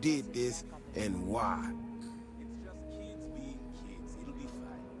hell did this, and why?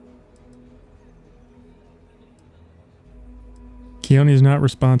 Keone's not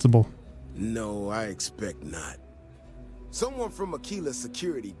responsible. No, I expect not. Someone from Aquila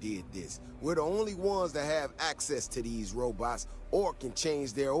Security did this. We're the only ones that have access to these robots or can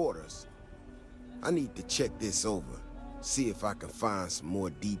change their orders. I need to check this over, see if I can find some more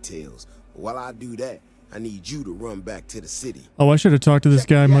details. While I do that, I need you to run back to the city. Oh, I should have talked to this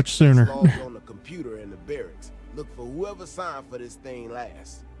guy much sooner. Logs on the computer in the barracks. Look for whoever signed for this thing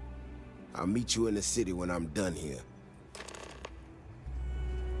last. I'll meet you in the city when I'm done here.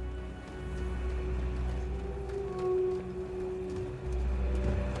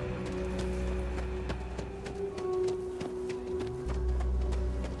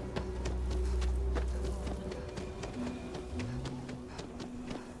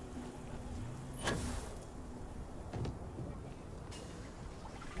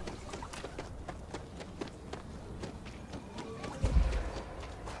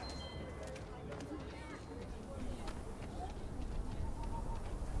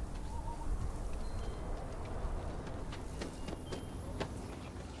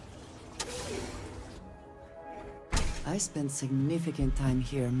 I spent significant time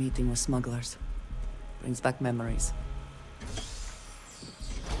here meeting with smugglers. Brings back memories.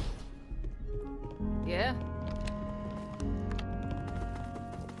 Yeah?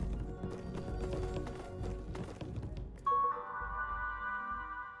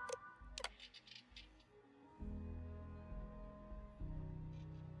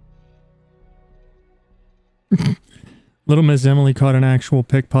 Little Miss Emily caught an actual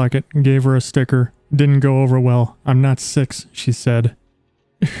pickpocket and gave her a sticker. Didn't go over well. I'm not 6, she said.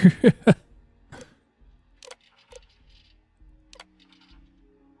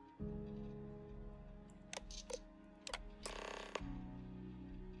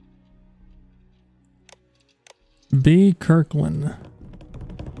 B. Kirkland.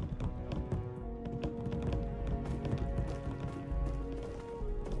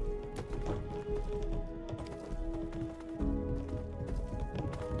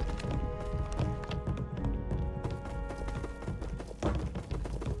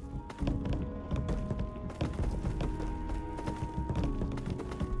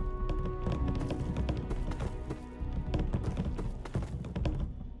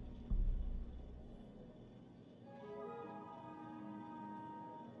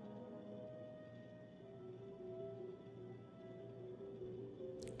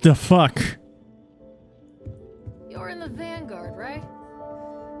 The fuck? You're in the Vanguard, right?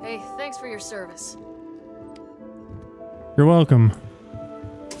 Hey, thanks for your service. You're welcome.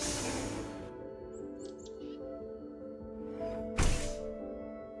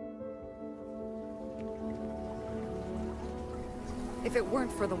 If it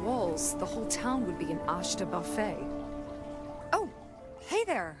weren't for the walls, the whole town would be an Ashta buffet. Oh, hey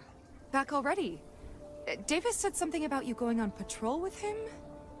there. Back already. Davis said something about you going on patrol with him?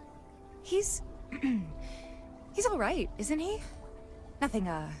 He's... he's alright, isn't he? Nothing,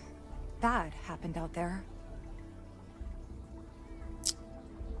 bad happened out there.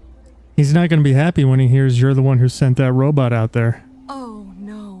 He's not gonna be happy when he hears you're the one who sent that robot out there. Oh,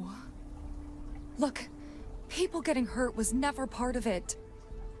 no. Look, people getting hurt was never part of it.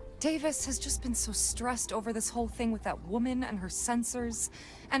 Davis has just been so stressed over this whole thing with that woman and her sensors,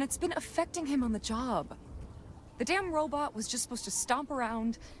 and it's been affecting him on the job. The damn robot was just supposed to stomp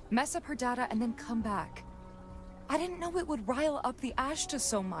around, mess up her data, and then come back. I didn't know it would rile up the Ashta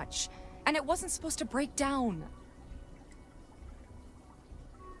so much, and it wasn't supposed to break down.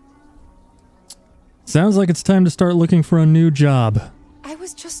 Sounds like it's time to start looking for a new job. I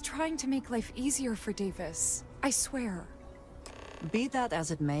was just trying to make life easier for Davis. I swear. Be that as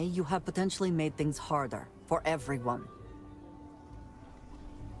it may, you have potentially made things harder for everyone.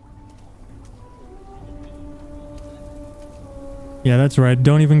 Yeah, that's right.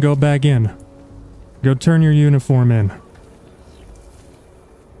 Don't even go back in. Go turn your uniform in.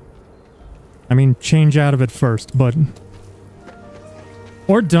 I mean, change out of it first, but...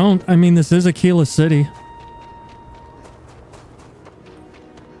 Or don't. I mean, this is Aquila City.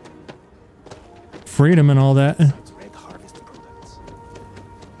 Freedom and all that.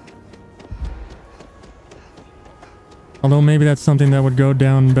 Although maybe that's something that would go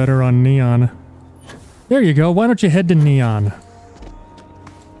down better on Neon. There you go. Why don't you head to Neon?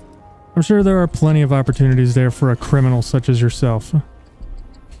 I'm sure there are plenty of opportunities there for a criminal such as yourself.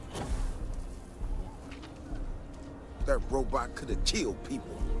 That robot could have killed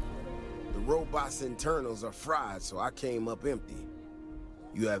people. The robot's internals are fried, so I came up empty.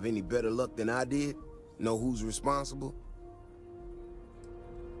 You have any better luck than I did? Know who's responsible?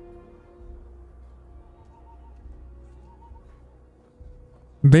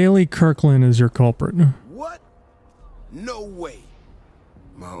 Bailey Kirkland is your culprit. What? No way.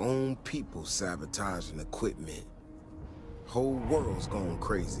 My own people sabotaging equipment. Whole world's going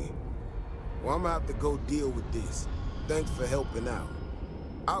crazy. Well, I'm gonna have to go deal with this. Thanks for helping out.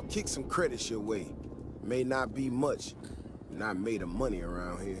 I'll kick some credits your way. May not be much. Not made of money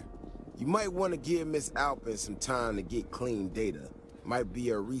around here. You might want to give Miss Alpin some time to get clean data. Might be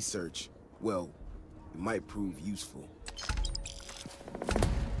her research. Well, it might prove useful.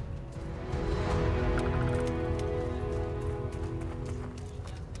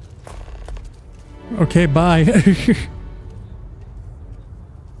 Okay, bye.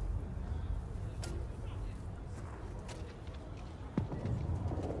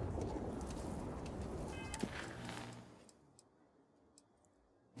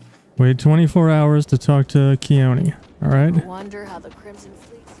 Wait 24 hours to talk to Keone. All right. I wonder how the Crimson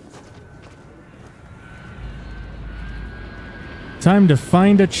Fleet. Time to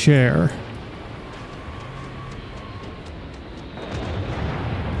find a chair.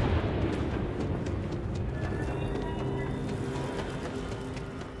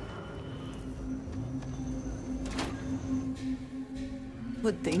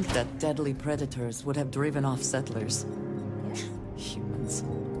 Would think that deadly predators would have driven off settlers. Humans.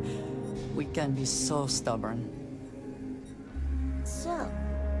 We can be so stubborn. So,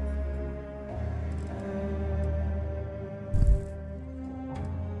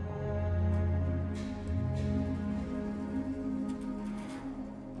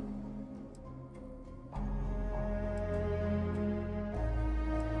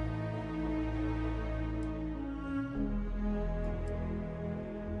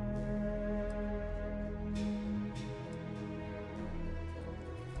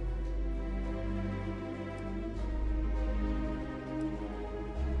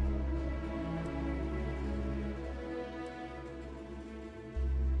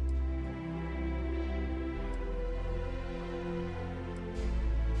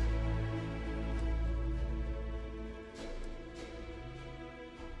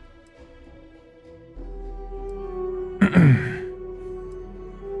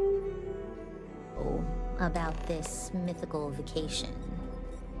 about this mythical vacation.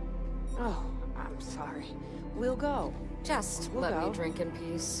 Oh, I'm sorry. We'll go. Just We'll let go. me drink in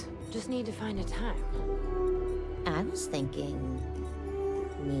peace. Just need to find a time. I was thinking...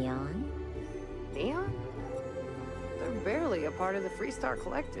 Neon? Neon? They're barely a part of the Freestar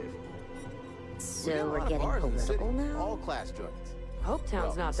Collective. So we're getting political now? All class joints. Hopetown's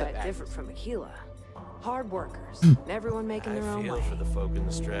Well, not that except different from Aquila. Hard workers, everyone making their I own feel way. for the folk in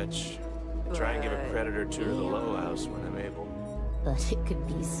the stretch. I try and give a But- credit or two to the Low House when I'm able. But it could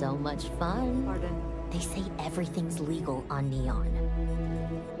be so much fun. Pardon? They say everything's legal on Neon.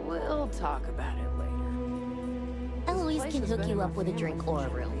 We'll talk about it later. Eloise place can has hook been you in up my with a family drink for or a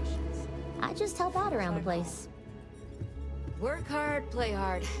room. generations. I just help out around the place. Work hard, play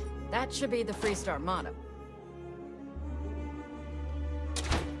hard. That should be the Freestar motto.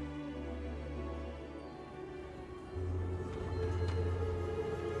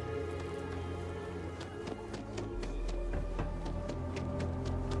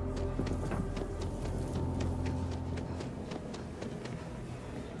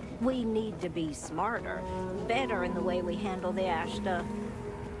 We need to be smarter, better in the way we handle the ash stuff.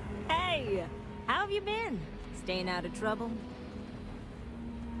 Hey, how have you been? Staying out of trouble?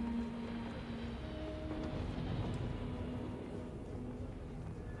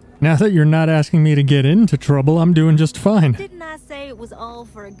 Now that you're not asking me to get into trouble, I'm doing just fine. Didn't I say it was all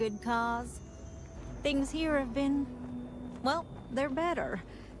for a good cause? Things here have been... well, they're better.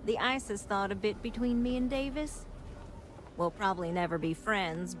 The ice has thawed a bit between me and Davis. We'll probably never be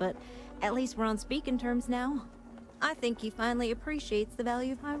friends, but at least we're on speaking terms now. I think he finally appreciates the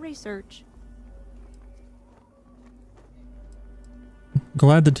value of my research.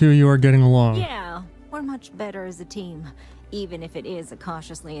 Glad the two of you are getting along. Yeah, we're much better as a team, even if it is a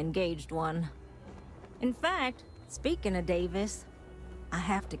cautiously engaged one. In fact, speaking of Davis, I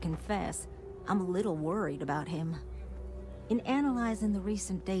have to confess, I'm a little worried about him. In analyzing the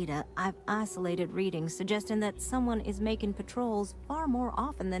recent data, I've isolated readings suggesting that someone is making patrols far more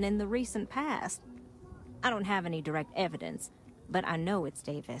often than in the recent past. I don't have any direct evidence, but I know it's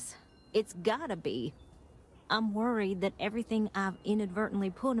Davis. It's gotta be. I'm worried that everything I've inadvertently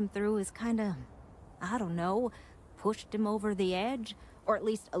put him through is kinda, I don't know, pushed him over the edge, or at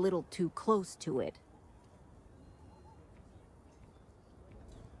least a little too close to it.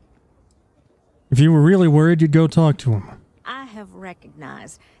 If you were really worried, you'd go talk to him. I have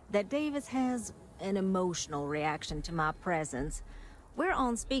recognized that Davis has an emotional reaction to my presence. We're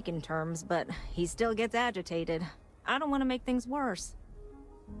on speaking terms, but he still gets agitated. I don't want to make things worse.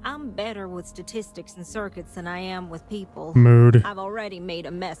 I'm better with statistics and circuits than I am with people. Mood. I've already made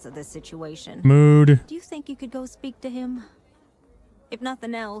a mess of this situation. Mood. Do you think you could go speak to him? If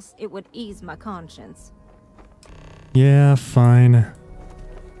nothing else, it would ease my conscience. Yeah, fine.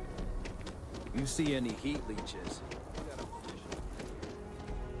 You see any heat leeches?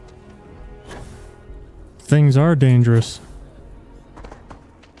 Things are dangerous.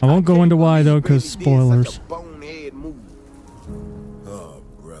 I won't go into why though, because spoilers. Oh,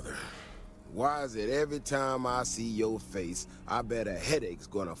 brother. Why is it every time I see your face, I bet a headache's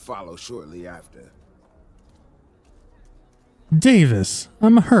gonna follow shortly after? Davis,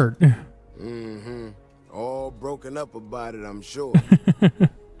 I'm hurt. Mm-hmm. All broken up about it, I'm sure.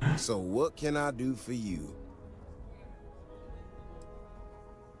 So what can I do for you?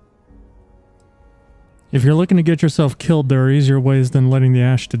 If you're looking to get yourself killed, there are easier ways than letting the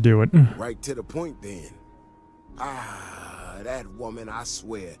Ash to do it. Right to the point then. Ah, that woman, I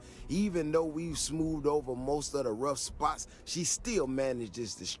swear. Even though we've smoothed over most of the rough spots, she still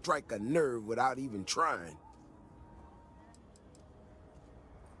manages to strike a nerve without even trying.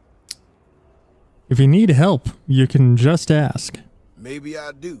 If you need help, you can just ask. Maybe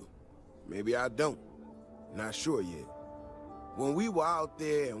I do. Maybe I don't. Not sure yet. When we were out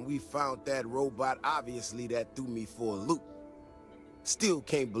there and we found that robot, obviously that threw me for a loop. Still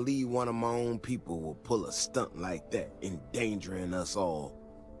can't believe one of my own people will pull a stunt like that, endangering us all.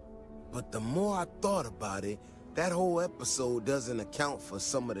 But the more I thought about it, that whole episode doesn't account for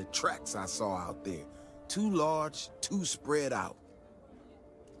some of the tracks I saw out there. Too large, too spread out.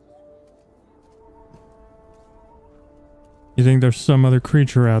 You think there's some other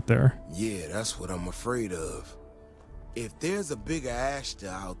creature out there? Yeah, that's what I'm afraid of. If there's a bigger Ashta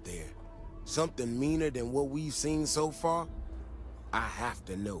out there, something meaner than what we've seen so far, I have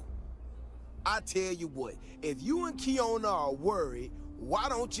to know. I tell you what, if you and Kiona are worried, why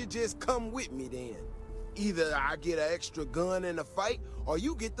don't you just come with me then? Either I get an extra gun in a fight, or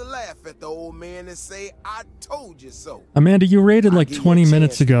you get to laugh at the old man and say, I told you so. Amanda, you raided like 20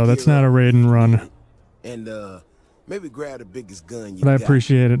 minutes ago. That's not a raid and run. And maybe grab the biggest gun you But I got,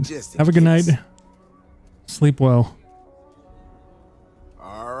 appreciate it. just in Have a good night. case. Sleep well.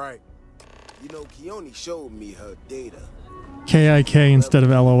 All right. You know, Keone showed me her data. KIK instead of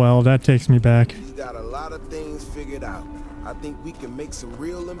LOL. That takes me back. She's got a lot of things figured out. I think we can make some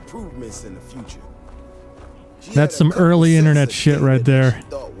real improvements in the future. She That's had a some couple early sets internet of shit data right that there. she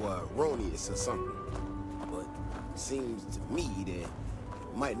thought were erroneous or something. But it seems to me that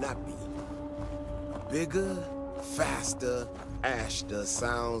it might not be. Bigger, faster, Ashta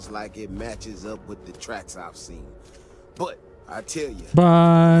sounds like it matches up with the tracks I've seen. But I tell you, Bye.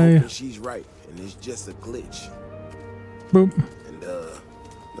 I'm hoping she's right, and it's just a glitch. Boop. And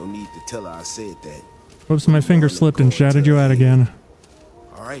no need to tell her I said that. Whoops, my finger slipped and shouted you out again.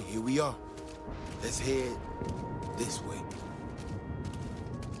 All right, here we are. Let's head this way.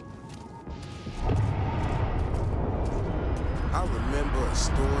 I remember a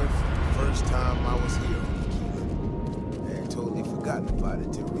story from the first time I was here on Aquila. I had totally forgotten about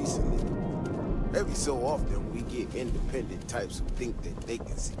it till recently. Every so often, we get independent types who think that they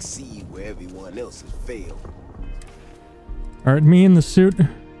can succeed where everyone else has failed. Alright, me in the suit.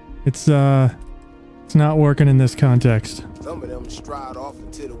 It's not working in this context. Some of them stride off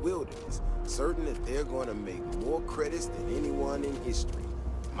into the wilderness, certain that they're going to make more credits than anyone in history.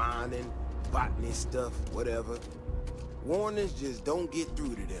 Mining, botany stuff, whatever. Warnings just don't get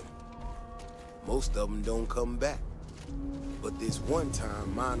through to them. Most of them don't come back. But this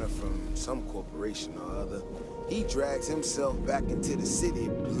one-time miner from some corporation or other, he drags himself back into the city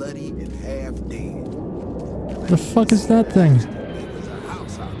bloody and half dead. The fuck is that thing? There was a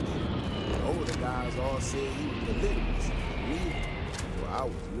house out there. Older guys all said he was delirious. Me, well, I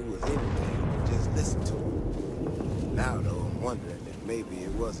was new as anything and just listened to him. Now, though, I'm wondering if maybe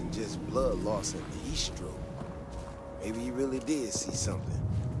it wasn't just blood loss and heat stroke. Maybe he really did see something.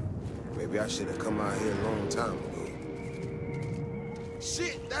 Maybe I should have come out here a long time ago.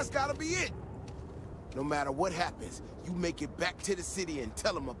 Shit, that's gotta be it! No matter what happens, you make it back to the city and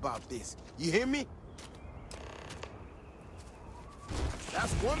tell them about this. You hear me?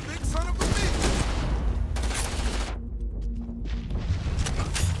 That's one big son of a bitch!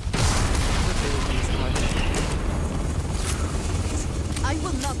 I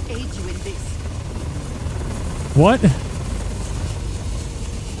will not aid you in this. What?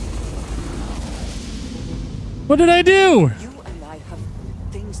 What did I do? You and I have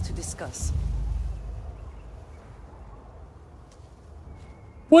things to discuss.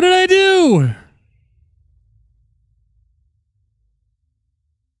 What did I do?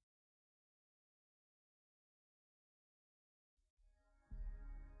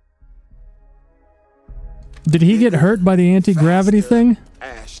 Did he get hurt by the anti-gravity thing?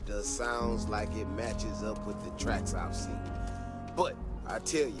 Ashta sounds like it matches up with the tracks I've seen. But I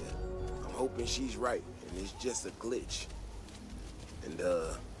tell you, I'm hoping she's right and it's just a glitch. And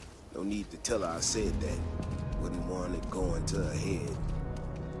no need to tell her I said that. Wouldn't want it going to her head.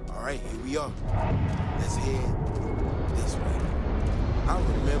 All right, here we are. Let's head this way. I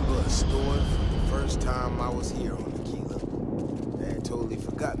remember a story from the first time I was here on Aquila. I had totally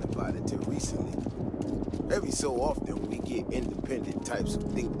forgotten about it till recently. Every so often we get independent types who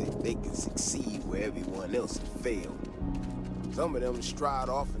think that they can succeed where everyone else has failed. Some of them stride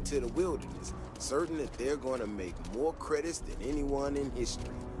off into the wilderness, certain that they're going to make more credits than anyone in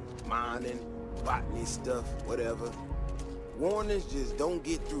history. Mining, botany stuff, whatever. Warnings just don't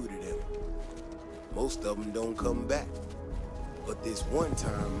get through to them. Most of them don't come back. But this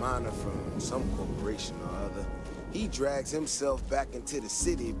one-time miner from some corporation or other, he drags himself back into the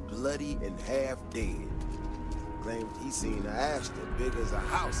city bloody and half dead. Claimed he seen an Ashta big as a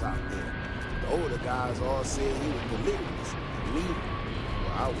house out there. The older guys all said he was delirious and mean.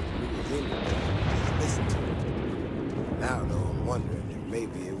 Well, I was rude as anything, just listen to him. Now though, I'm wondering if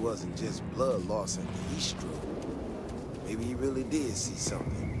maybe it wasn't just blood loss and heat stroke. Maybe he really did see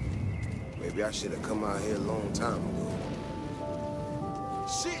something. Maybe I should have come out here a long time ago.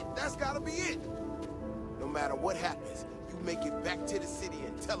 Shit, that's gotta be it. No matter what happens, you make it back to the city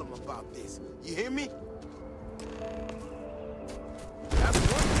and tell them about this. You hear me? That's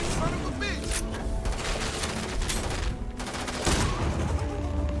one big son of a bitch.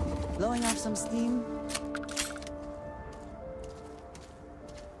 Blowing off some steam?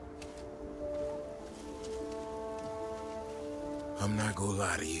 I'm not gonna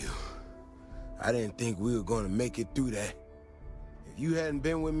lie to you. I didn't think we were gonna make it through that. If you hadn't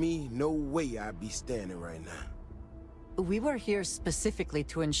been with me, no way I'd be standing right now. We were here specifically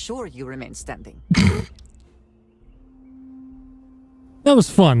to ensure you remain standing. That was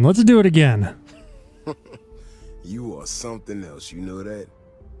fun. Let's do it again. You are something else, you know that?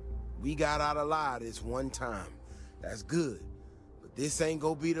 We got out alive this one time. That's good. But this ain't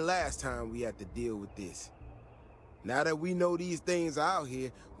gonna be the last time we have to deal with this. Now that we know these things are out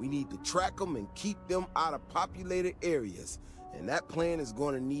here, we need to track them and keep them out of populated areas. And that plan is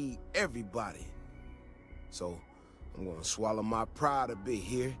gonna need everybody. So, I'm gonna swallow my pride a bit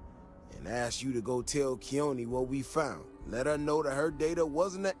here and ask you to go tell Keone what we found. Let her know that her data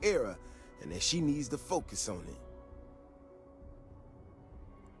wasn't an error and that she needs to focus on it.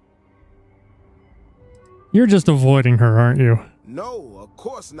 You're just avoiding her, aren't you? No, of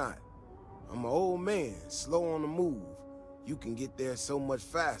course not. I'm an old man, slow on the move. You can get there so much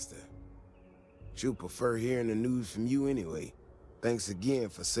faster. She'll prefer hearing the news from you anyway. Thanks again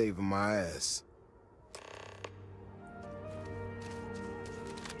for saving my ass.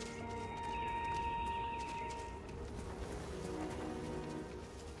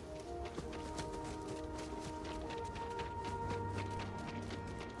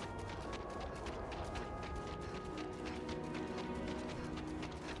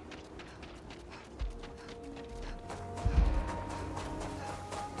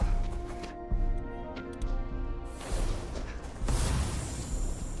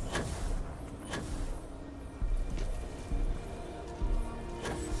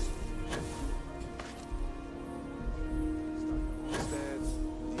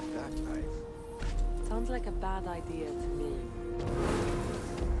 Sounds like a bad idea to me.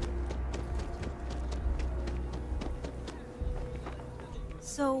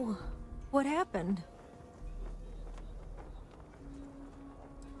 So, what happened?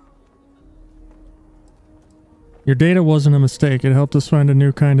 Your data wasn't a mistake. It helped us find a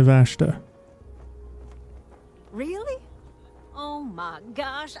new kind of Ashta. Really? Oh my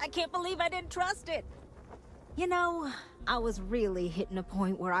gosh, I can't believe I didn't trust it. You know, I was really hitting a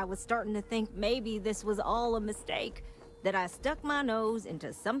point where I was starting to think maybe this was all a mistake, that I stuck my nose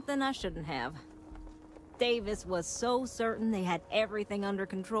into something I shouldn't have. Davis was so certain they had everything under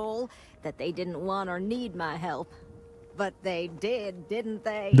control that they didn't want or need my help. But they did, didn't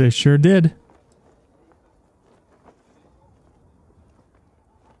they? They sure did.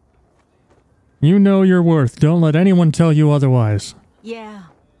 You know your worth. Don't let anyone tell you otherwise. Yeah,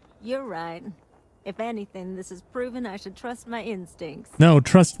 you're right. If anything, this has proven I should trust my instincts. No,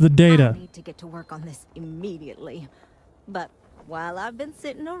 trust the data. I need to get to work on this immediately. But while I've been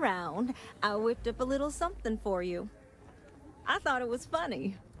sitting around, I whipped up a little something for you. I thought it was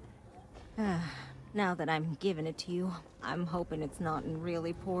funny. Now that I'm giving it to you, I'm hoping it's not in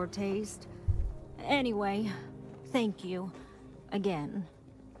really poor taste. Anyway, thank you. Again.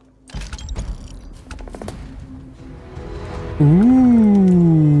 Ooh.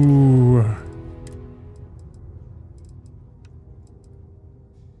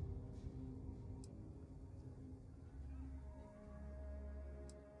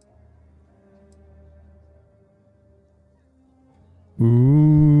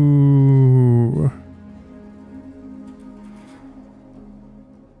 Ooh.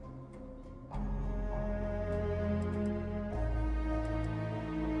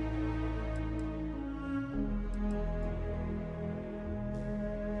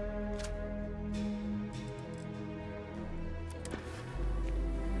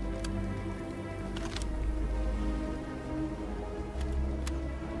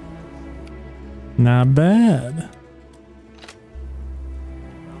 Not bad.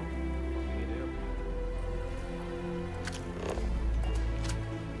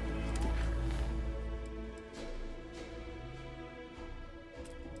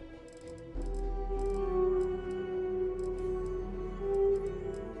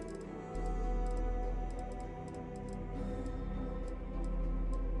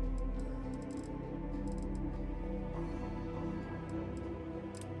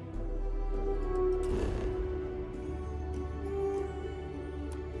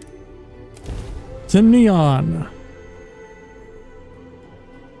 To Neon.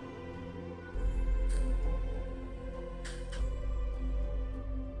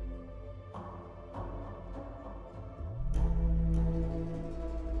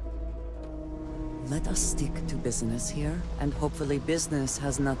 Let us stick to business here, and hopefully business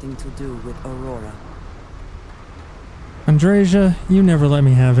has nothing to do with Aurora. Andreja, you never let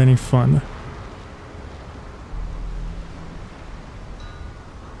me have any fun.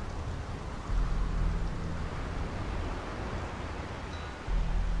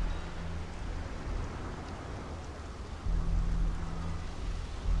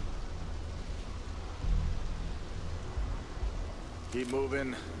 Keep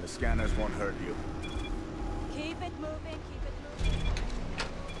moving. The scanners won't hurt you. Keep it moving, keep it moving.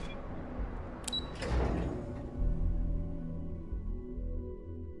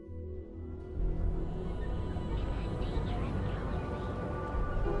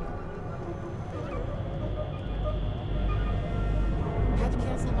 Had to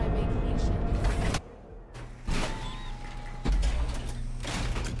cancel my vacation.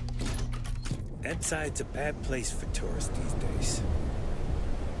 That side's a bad place for tourists these days.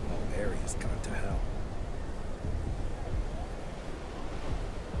 Whole area's gone to hell.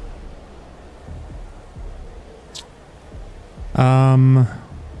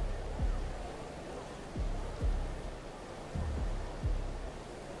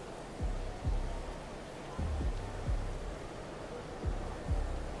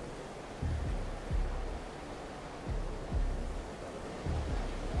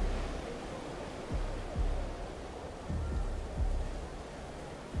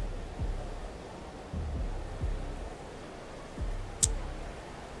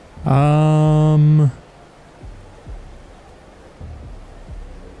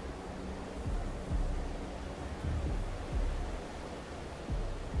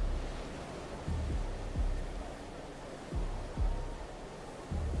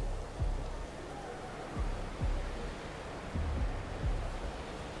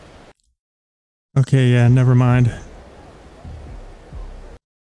 Okay, yeah, never mind.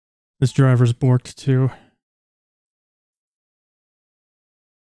 This driver's borked too.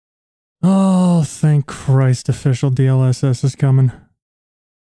 Oh, thank Christ, official DLSS is coming.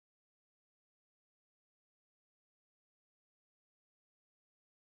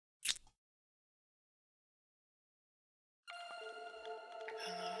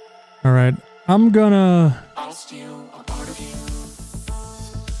 All right, I'm gonna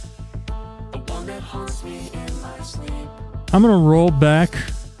roll back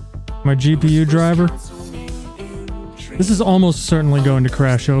my GPU driver. This is almost certainly going to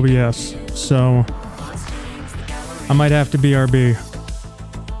crash OBS, so I might have to BRB.